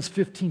Romans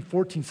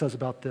 15:14 says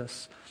about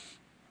this.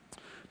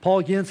 Paul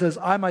again says,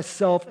 I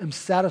myself am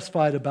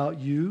satisfied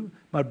about you,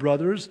 my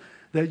brothers,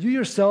 that you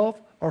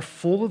yourself are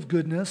full of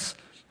goodness,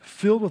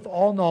 filled with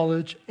all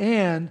knowledge,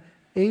 and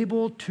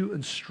able to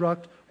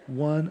instruct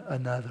one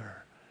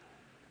another.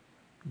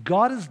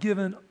 God has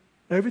given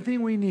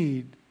everything we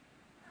need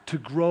to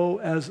grow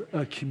as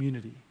a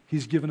community.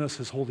 He's given us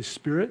his Holy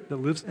Spirit that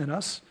lives in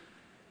us.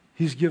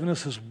 He's given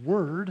us his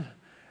word,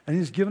 and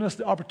he's given us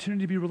the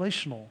opportunity to be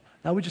relational.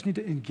 Now we just need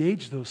to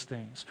engage those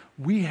things.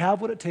 We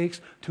have what it takes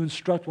to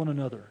instruct one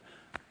another.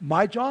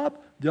 My job,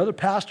 the other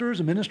pastors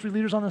and ministry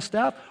leaders on the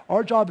staff,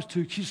 our job is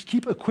to just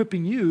keep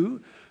equipping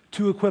you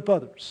to equip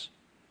others.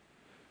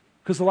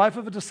 Because the life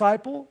of a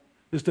disciple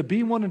is to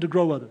be one and to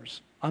grow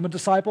others. I'm a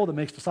disciple that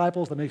makes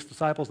disciples, that makes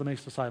disciples, that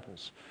makes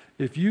disciples.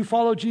 If you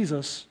follow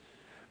Jesus,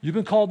 you've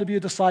been called to be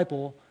a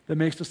disciple that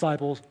makes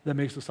disciples, that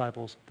makes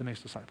disciples, that makes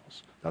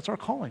disciples. That's our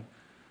calling.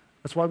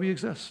 That's why we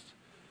exist.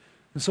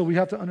 And so we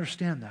have to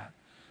understand that.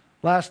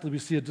 Lastly, we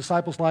see a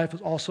disciple's life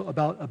is also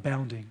about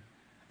abounding.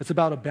 It's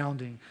about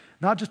abounding.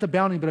 Not just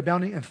abounding, but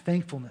abounding in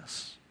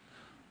thankfulness.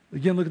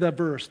 Again, look at that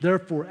verse.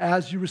 Therefore,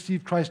 as you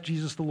receive Christ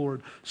Jesus the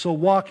Lord, so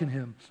walk in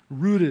him,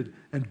 rooted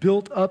and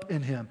built up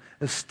in him,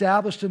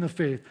 established in the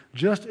faith,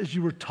 just as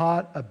you were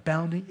taught,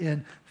 abounding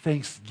in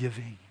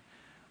thanksgiving.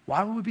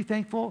 Why would we be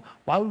thankful?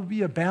 Why would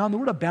we abound? The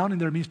word abounding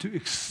there means to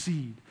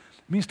exceed.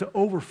 It means to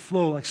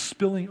overflow, like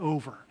spilling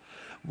over.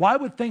 Why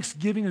would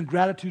thanksgiving and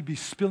gratitude be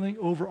spilling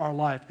over our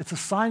life? It's a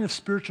sign of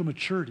spiritual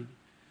maturity.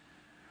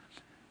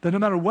 That no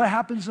matter what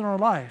happens in our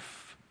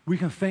life, we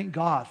can thank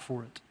God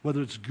for it, whether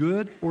it's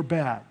good or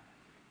bad.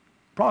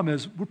 Problem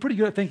is, we're pretty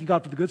good at thanking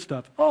God for the good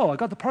stuff. Oh, I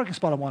got the parking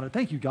spot I wanted.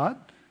 Thank you, God.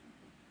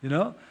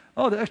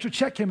 Oh, the extra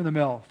check came in the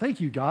mail.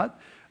 Thank you, God.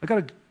 I got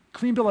a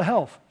clean bill of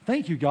health.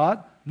 Thank you,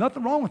 God.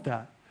 Nothing wrong with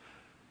that.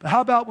 But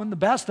how about when the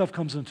bad stuff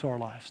comes into our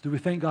lives? Do we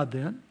thank God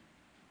then?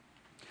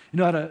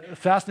 I had a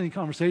fascinating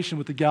conversation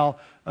with a gal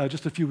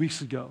just a few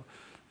weeks ago.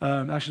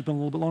 Actually, it's been a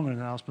little bit longer than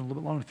that. It's been a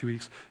little bit longer than 2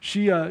 weeks.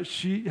 She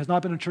has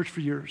not been in church for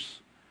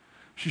years.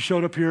 She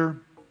showed up here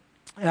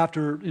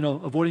after,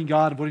 avoiding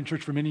God, avoiding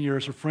church for many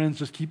years. Her friends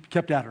just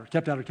kept at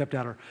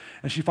her.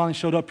 And she finally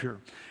showed up here.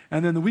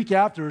 And then the week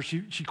after,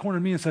 she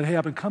cornered me and said, hey,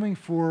 I've been coming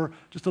for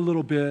just a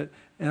little bit,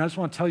 and I just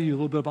want to tell you a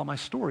little bit about my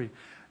story.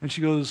 And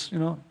she goes, a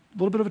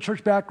little bit of a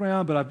church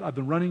background, but I've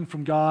been running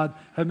from God,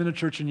 haven't been to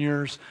church in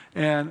years,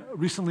 and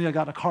recently I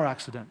got in a car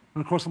accident.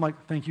 And of course, I'm like,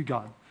 thank you,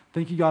 God.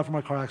 Thank you, God, for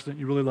my car accident.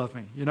 You really love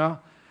me, And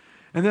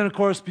then, of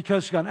course,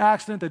 because she got in an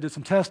accident, they did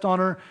some tests on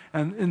her,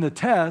 and in the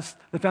test,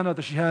 they found out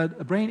that she had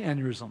a brain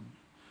aneurysm.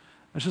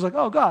 And she's like,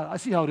 oh, God, I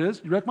see how it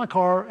is. You wrecked my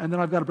car, and then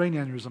I've got a brain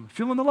aneurysm.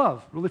 Feeling the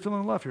love, really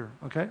feeling the love here,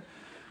 okay?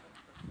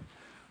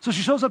 So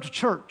she shows up to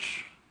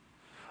church.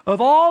 Of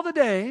all the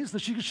days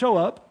that she could show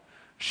up,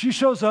 she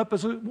shows up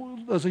as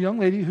a young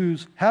lady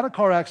who's had a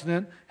car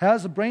accident,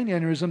 has a brain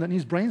aneurysm that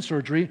needs brain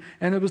surgery,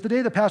 and it was the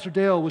day that Pastor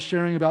Dale was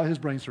sharing about his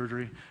brain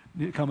surgery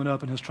coming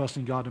up and his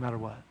trusting God no matter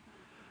what.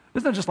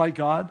 Isn't that just like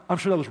God? I'm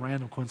sure that was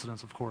random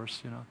coincidence, of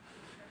course,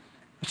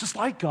 It's just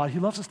like God. He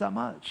loves us that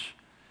much.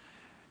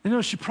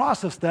 And, she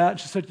processed that, and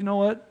she said, you know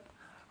what?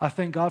 I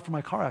thank God for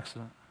my car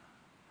accident.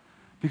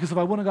 Because if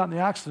I wouldn't have gotten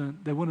the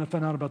accident, they wouldn't have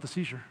found out about the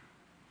seizure.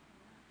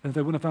 And if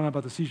they wouldn't have found out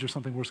about the seizure,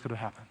 something worse could have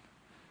happened.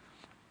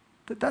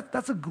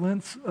 That's a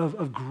glimpse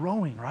of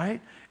growing,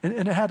 right? And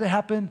it had to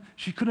happen.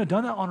 She couldn't have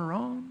done that on her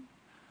own.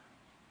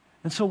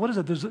 And so what is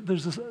it?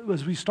 There's this,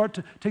 as we start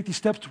to take these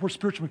steps towards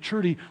spiritual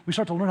maturity, we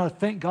start to learn how to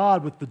thank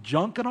God with the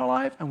junk in our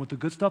life and with the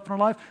good stuff in our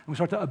life, and we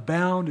start to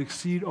abound,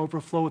 exceed,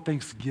 overflow with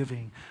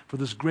thanksgiving for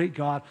this great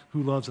God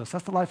who loves us.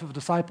 That's the life of a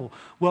disciple.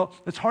 Well,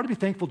 it's hard to be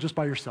thankful just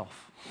by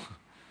yourself.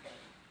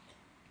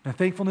 And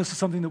thankfulness is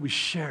something that we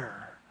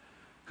share.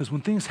 Because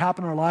when things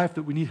happen in our life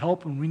that we need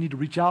help and we need to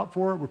reach out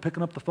for, we're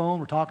picking up the phone,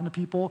 we're talking to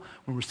people.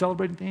 When we're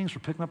celebrating things,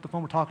 we're picking up the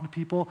phone, we're talking to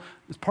people.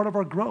 It's part of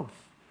our growth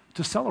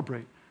to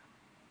celebrate.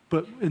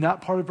 But in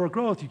that part of our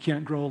growth, you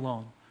can't grow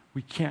alone.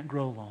 We can't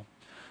grow alone.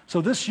 So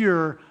this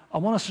year, I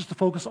want us just to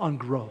focus on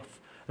growth.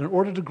 And in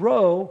order to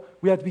grow,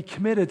 we have to be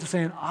committed to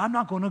saying, I'm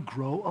not going to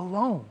grow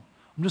alone.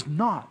 I'm just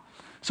not.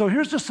 So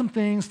here's just some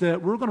things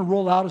that we're going to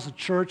roll out as a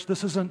church.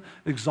 This isn't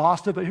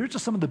exhaustive, but here's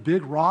just some of the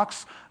big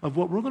rocks of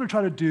what we're going to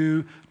try to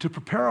do to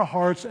prepare our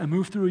hearts and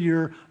move through a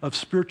year of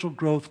spiritual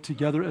growth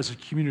together as a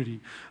community.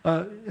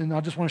 And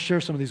I just want to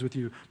share some of these with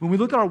you. When we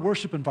look at our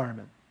worship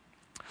environment,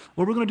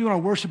 what we're going to do in our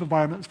worship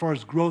environment as far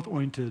as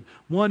growth-oriented,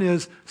 one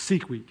is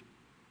Seek Week.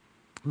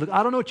 Look,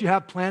 I don't know what you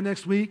have planned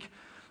next week,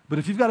 but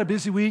if you've got a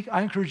busy week,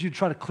 I encourage you to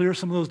try to clear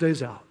some of those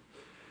days out.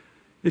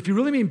 if you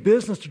really mean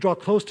business to draw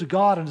close to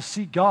God and to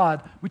seek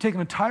God, we take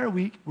an entire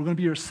week. We're going to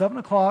be here at 7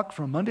 o'clock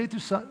from Monday through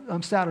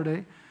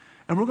Saturday,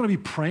 and we're going to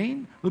be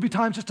praying. There'll be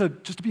times just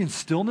to be in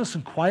stillness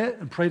and quiet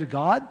and pray to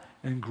God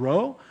and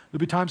grow. There'll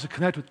be times to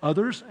connect with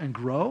others and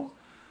grow.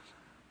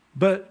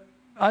 But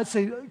I'd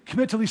say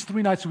commit to at least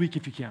 3 nights a week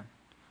if you can.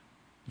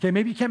 Okay,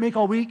 maybe you can't make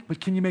all week, but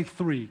can you make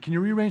 3? Can you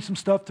rearrange some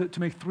stuff to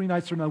make 3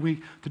 nights during that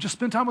week to just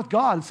spend time with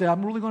God and say,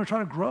 I'm really going to try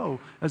to grow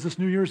as this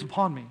new year is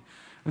upon me?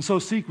 And so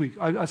Seek Week,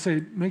 I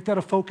say make that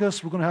a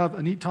focus. We're going to have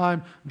a neat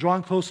time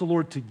drawing close to the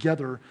Lord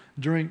together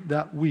during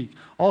that week.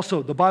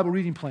 Also, the Bible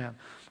reading plan.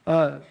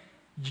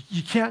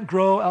 You can't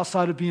grow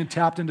outside of being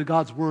tapped into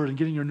God's Word and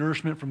getting your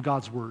nourishment from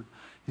God's Word.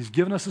 He's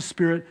given us His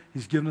Spirit.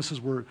 He's given us His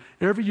Word.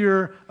 Every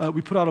year,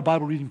 we put out a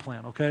Bible reading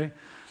plan, okay?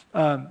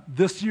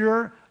 This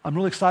year, I'm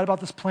really excited about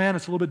this plan.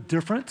 It's a little bit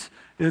different.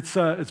 It's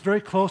very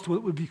close to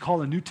what would be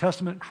called a New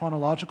Testament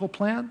chronological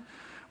plan,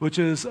 which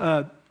is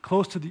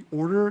close to the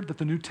order that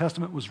the New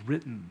Testament was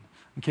written,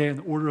 okay, in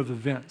the order of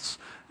events.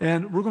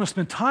 And we're going to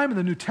spend time in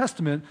the New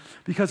Testament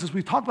because as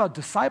we talk about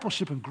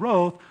discipleship and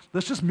growth,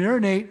 let's just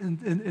marinate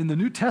in the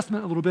New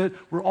Testament a little bit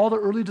where all the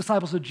early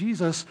disciples of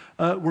Jesus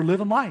were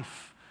living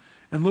life.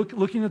 And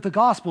looking at the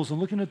Gospels and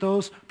looking at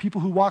those people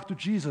who walked with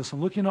Jesus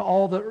and looking at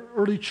all the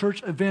early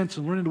church events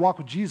and learning to walk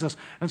with Jesus.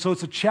 And so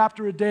it's a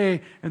chapter a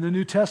day in the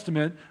New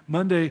Testament,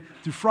 Monday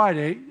through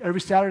Friday. Every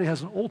Saturday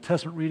has an Old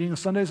Testament reading, and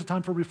Sunday is a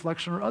time for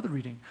reflection or other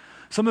reading.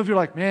 Some of you are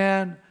like,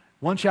 man,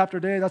 1 chapter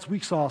a day, that's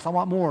weak sauce. I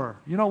want more.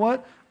 You know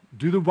what?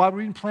 Do the Bible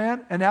reading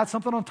plan and add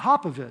something on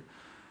top of it.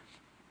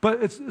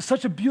 But it's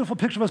such a beautiful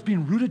picture of us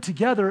being rooted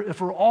together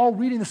if we're all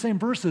reading the same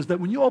verses that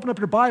when you open up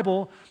your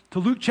Bible to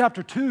Luke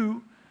chapter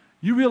 2,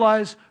 you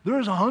realize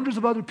there's hundreds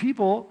of other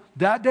people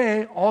that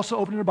day also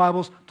opening their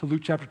Bibles to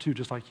Luke chapter 2,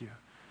 just like you.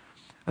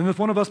 And if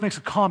one of us makes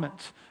a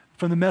comment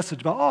from the message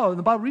about, oh, in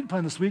the Bible reading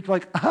plan this week,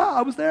 like,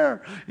 I was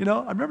there. You know,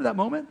 I remember that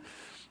moment.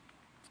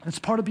 It's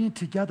part of being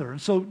together.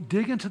 And so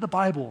dig into the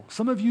Bible.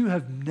 Some of you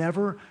have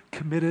never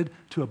committed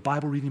to a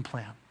Bible reading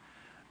plan.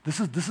 This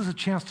is a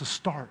chance to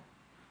start.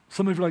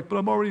 Some of you are like, but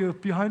I'm already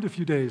behind a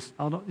few days.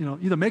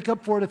 Either make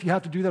up for it if you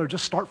have to do that or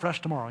just start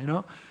fresh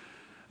tomorrow,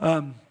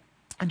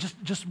 And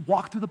just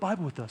walk through the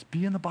Bible with us.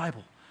 Be in the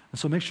Bible. And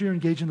so make sure you're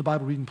engaged in the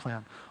Bible reading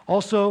plan.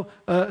 Also,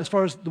 as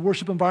far as the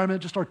worship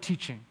environment, just our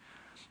teaching.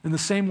 In the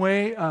same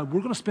way, we're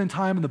going to spend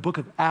time in the book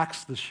of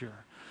Acts this year.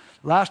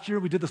 Last year,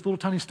 we did this little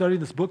tiny study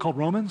in this book called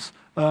Romans.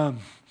 That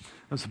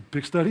was a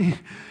big study.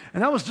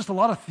 And that was just a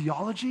lot of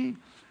theology.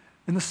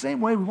 In the same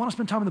way, we want to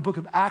spend time in the book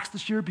of Acts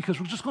this year because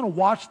we're just going to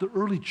watch the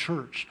early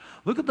church.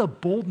 Look at the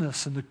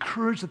boldness and the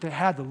courage that they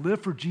had to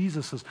live for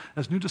Jesus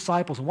as new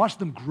disciples and watch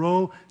them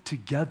grow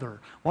together.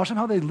 Watch them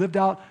how they lived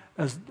out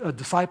as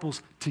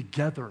disciples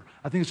together.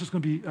 I think it's just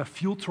going to be a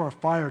fuel to our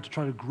fire to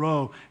try to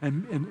grow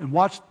and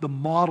watch the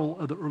model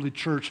of the early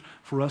church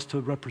for us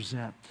to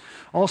represent.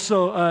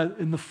 Also,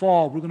 in the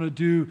fall, we're going to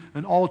do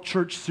an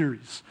all-church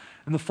series.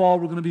 In the fall,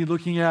 we're going to be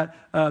looking at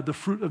the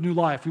fruit of new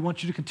life. We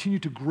want you to continue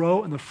to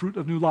grow in the fruit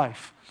of new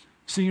life,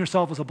 seeing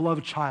yourself as a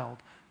beloved child,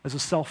 as a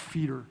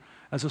self-feeder,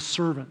 as a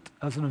servant,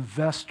 as an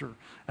investor,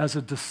 as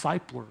a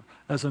discipler,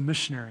 as a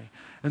missionary.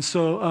 And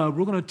so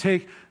we're going to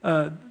take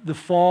the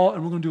fall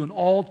and we're going to do an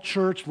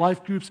all-church,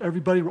 life groups,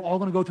 everybody. We're all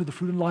going to go through the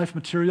fruit and life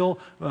material.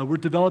 We're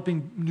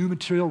developing new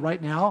material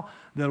right now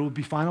that will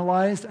be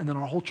finalized, and then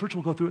our whole church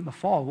will go through it in the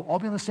fall. We'll all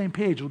be on the same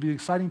page. It'll be an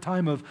exciting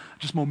time of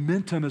just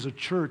momentum as a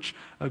church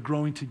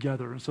growing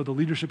together. And so the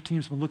leadership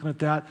team's been looking at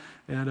that,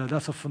 and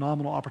that's a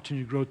phenomenal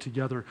opportunity to grow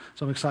together.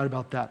 So I'm excited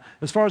about that.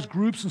 As far as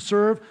groups and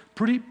serve,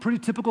 pretty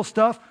typical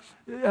stuff.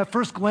 At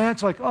first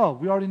glance, like, oh,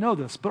 we already know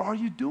this, but are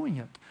you doing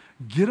it?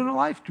 Get in a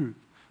life group.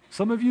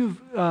 Some of you,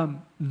 you're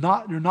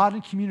not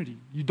in community.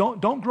 You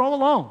don't grow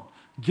alone.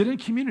 Get in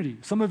community.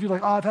 Some of you are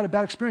like, oh, I've had a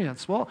bad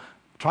experience. Well,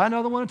 try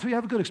another one until you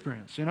have a good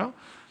experience, and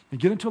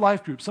get into a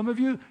life group. Some of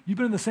you, you've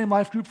been in the same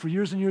life group for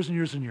years and years and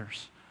years and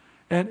years.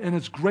 And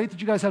it's great that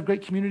you guys have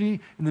great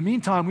community. In the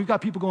meantime, we've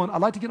got people going,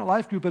 I'd like to get in a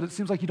life group, but it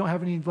seems like you don't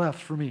have any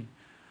left for me.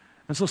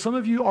 And so some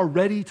of you are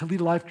ready to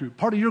lead a life group.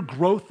 Part of your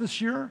growth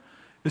this year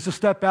is to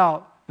step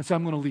out and say,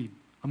 I'm going to lead.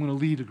 I'm going to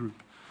lead a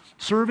group.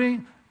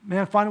 Serving,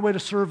 man, find a way to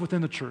serve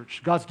within the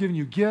church. God's given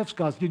you gifts.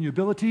 God's given you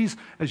abilities.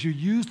 As you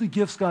use the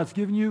gifts God's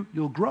given you,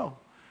 you'll grow.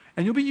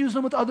 And you'll be using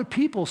them with other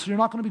people, so you're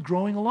not going to be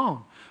growing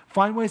alone.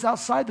 Find ways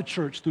outside the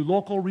church through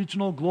local,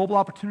 regional, global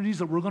opportunities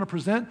that we're going to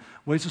present,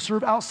 ways to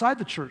serve outside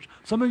the church.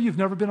 Some of you have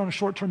never been on a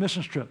short-term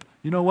mission trip.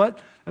 You know what?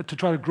 To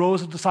try to grow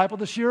as a disciple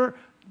this year,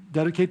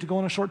 dedicate to go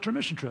on a short-term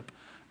mission trip.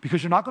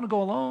 Because you're not going to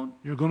go alone,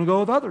 you're going to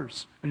go with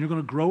others, and you're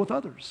going to grow with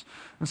others.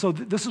 And so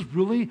this is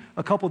really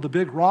a couple of the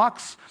big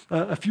rocks.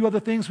 A few other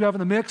things we have in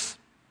the mix.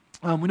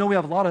 We know we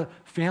have a lot of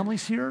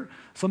families here.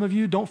 Some of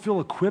you don't feel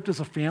equipped as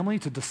a family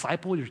to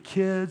disciple your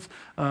kids.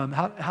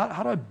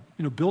 How do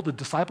I build a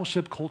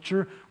discipleship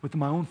culture within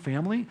my own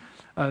family?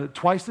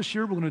 Twice this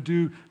year, we're going to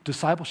do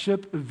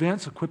discipleship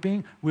events,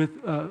 equipping with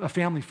a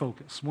family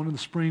focus. One in the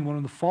spring, one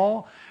in the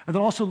fall. And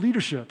then also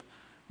leadership.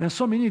 Now,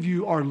 so many of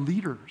you are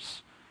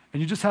leaders.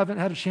 and you just haven't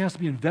had a chance to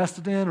be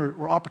invested in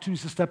or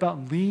opportunities to step out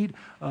and lead,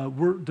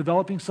 we're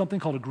developing something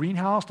called a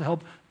greenhouse to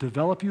help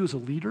develop you as a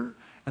leader.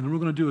 And then we're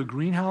going to do a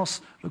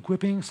greenhouse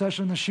equipping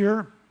session this year,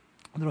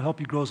 and that'll help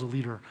you grow as a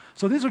leader.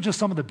 So these are just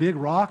some of the big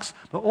rocks,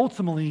 but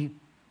ultimately,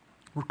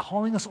 we're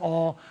calling us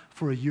all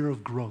for a year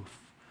of growth,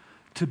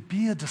 to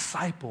be a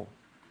disciple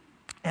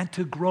and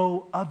to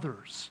grow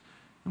others.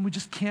 And we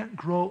just can't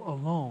grow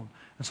alone.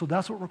 And so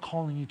that's what we're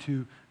calling you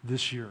to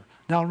this year.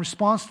 Now, in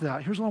response to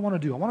that, here's what I want to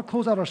do. I want to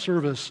close out our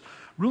service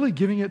really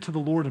giving it to the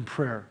Lord in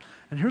prayer.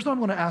 And here's what I'm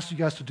going to ask you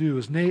guys to do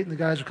as Nate and the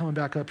guys are coming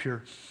back up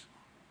here.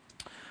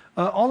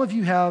 All of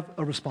you have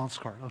a response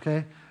card,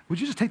 okay? Would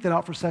you just take that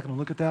out for a second and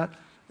look at that?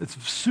 It's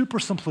super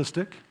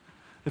simplistic.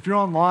 If you're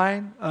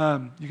online,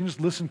 you can just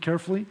listen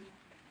carefully.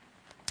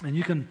 And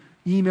you can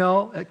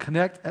email at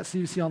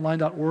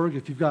connect@cbconline.org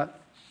if you've got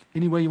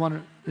any way you want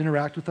to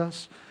interact with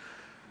us.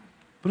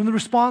 But in the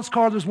response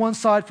card, there's one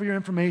side for your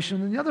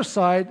information, and the other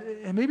side,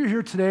 and maybe you're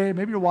here today,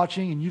 maybe you're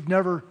watching, and you've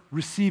never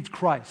received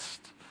Christ.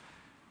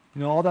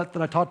 You know, all that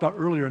I talked about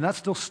earlier, and that's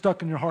still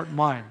stuck in your heart and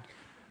mind.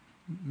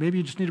 Maybe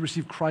you just need to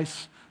receive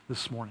Christ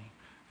this morning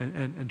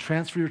and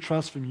transfer your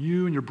trust from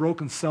you and your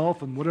broken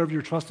self and whatever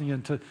you're trusting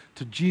in to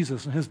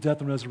Jesus and his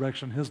death and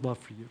resurrection, his love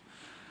for you.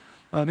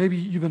 Maybe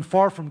you've been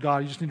far from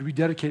God. You just need to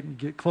rededicate and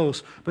get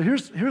close. But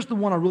here's the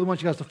one I really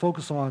want you guys to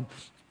focus on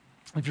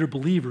if you're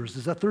believers,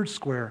 is that third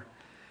square.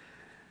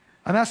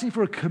 I'm asking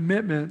for a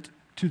commitment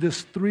to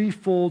this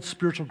threefold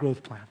spiritual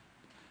growth plan.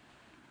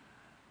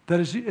 That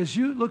as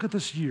you look at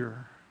this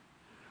year,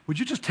 would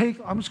you just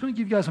I'm just going to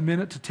give you guys a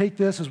minute to take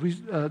this as we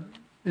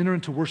enter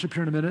into worship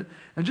here in a minute,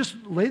 and just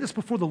lay this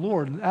before the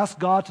Lord and ask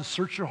God to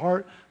search your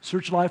heart,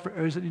 search your life for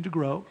areas that need to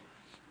grow.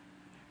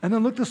 And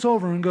then look this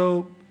over and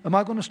go, am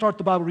I going to start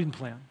the Bible reading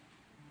plan?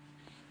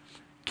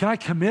 Can I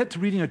commit to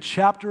reading a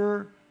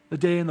chapter a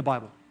day in the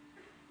Bible?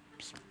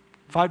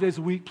 5 days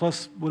a week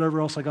plus whatever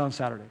else I got on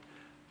Saturday.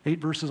 8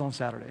 verses on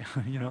Saturday,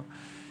 you know.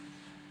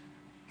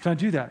 Can I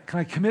do that? Can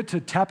I commit to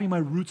tapping my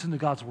roots into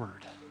God's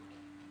word?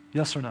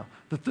 Yes or no?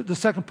 The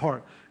second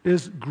part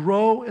is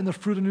grow in the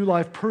fruit of new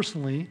life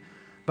personally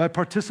by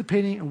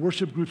participating in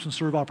worship groups and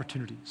serve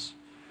opportunities.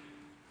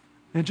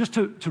 And just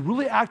to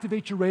really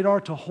activate your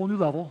radar to a whole new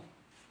level,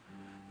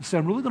 and say,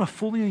 I'm really going to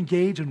fully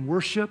engage in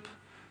worship,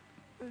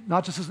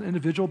 not just as an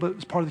individual, but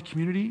as part of the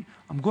community.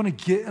 I'm going to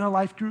get in a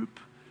life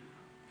group,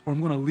 or I'm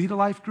going to lead a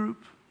life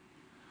group.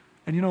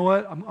 And you know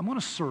what? I'm going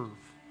to serve.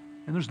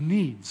 And there's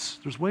needs.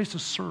 There's ways to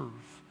serve.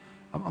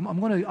 I'm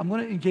going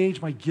to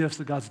engage my gifts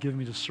that God's given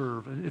me to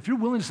serve. And if you're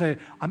willing to say,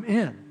 I'm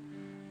in,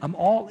 I'm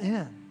all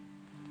in.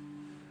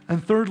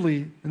 And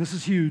thirdly, and this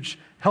is huge,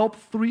 help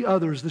 3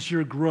 others this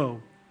year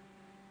grow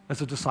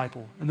as a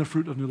disciple in the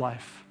fruit of new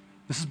life.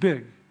 This is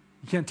big.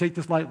 You can't take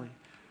this lightly.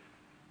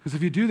 Because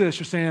if you do this,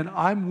 you're saying,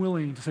 I'm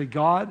willing to say,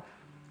 God,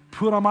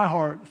 put on my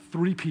heart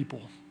 3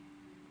 people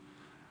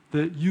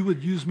that you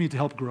would use me to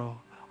help grow.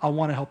 I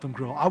want to help them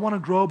grow. I want to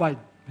grow by,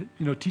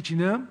 teaching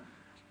them.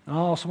 And I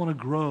also want to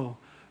grow.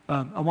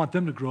 I want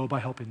them to grow by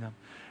helping them.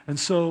 And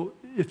so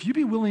if you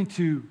be willing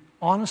to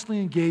honestly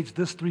engage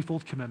this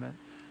threefold commitment,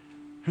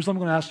 here's what I'm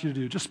going to ask you to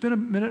do. Just spend a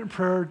minute in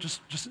prayer,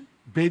 just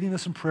bathing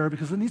this in prayer,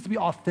 because it needs to be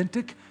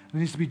authentic and it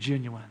needs to be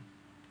genuine.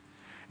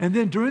 And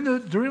then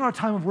during our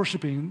time of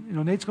worshiping,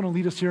 Nate's going to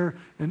lead us here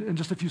in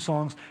just a few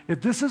songs.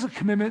 If this is a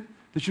commitment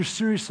that you're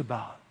serious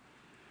about,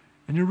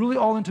 and you're really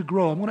all in to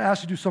grow, I'm going to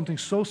ask you to do something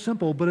so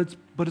simple, but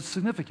it's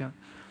significant,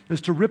 is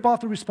to rip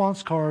off the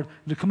response card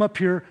and to come up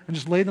here and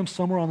just lay them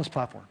somewhere on this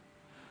platform.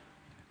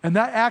 And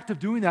that act of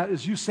doing that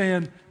is you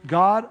saying,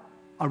 God,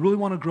 I really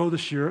want to grow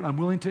this year, and I'm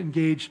willing to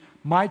engage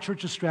my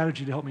church's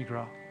strategy to help me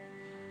grow.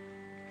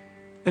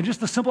 And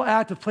just the simple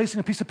act of placing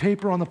a piece of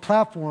paper on the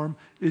platform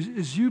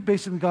is you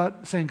basically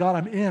saying, God,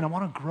 I'm in, I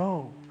want to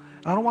grow.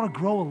 And I don't want to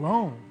grow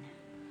alone.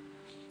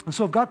 And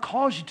so if God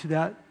calls you to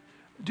that,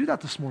 do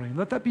that this morning.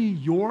 Let that be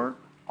your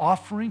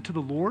offering to the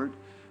Lord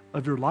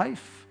of your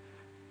life.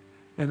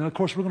 And then, of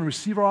course, we're going to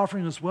receive our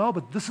offering as well,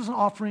 but this is an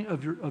offering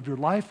of your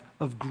life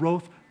of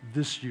growth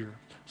this year.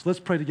 So let's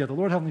pray together.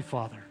 Lord Heavenly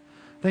Father,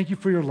 thank you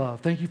for your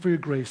love. Thank you for your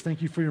grace.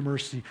 Thank you for your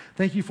mercy.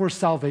 Thank you for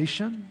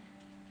salvation.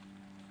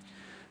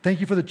 Thank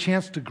you for the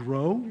chance to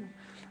grow.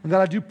 And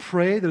God, I do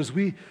pray that as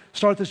we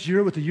start this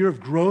year with a year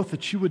of growth,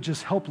 that you would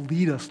just help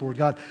lead us, Lord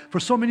God. For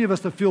so many of us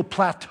that feel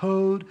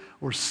plateaued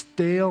or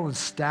stale and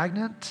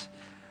stagnant,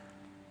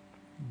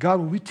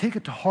 God, when we take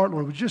it to heart,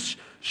 Lord, we just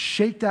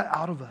shake that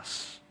out of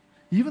us,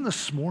 even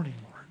this morning,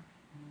 Lord.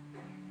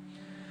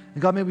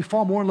 And God, may we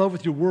fall more in love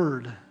with your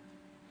word,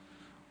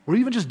 or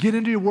even just get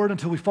into your word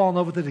until we fall in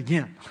love with it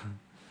again.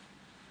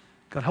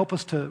 God, help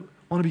us to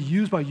want to be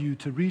used by you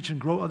to reach and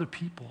grow other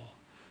people.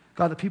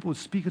 God, that people would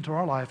speak into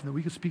our life and that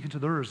we could speak into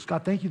theirs.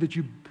 God, thank you that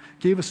you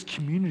gave us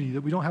community,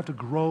 that we don't have to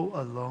grow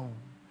alone.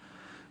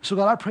 So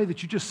God, I pray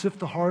that you just sift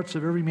the hearts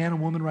of every man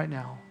and woman right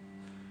now.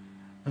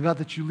 And God,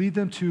 that you lead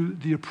them to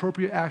the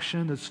appropriate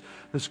action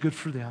that's good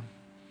for them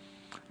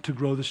to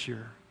grow this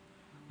year.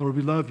 Lord,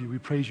 we love you. We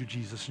praise you,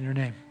 Jesus. In your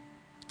name,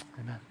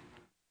 amen.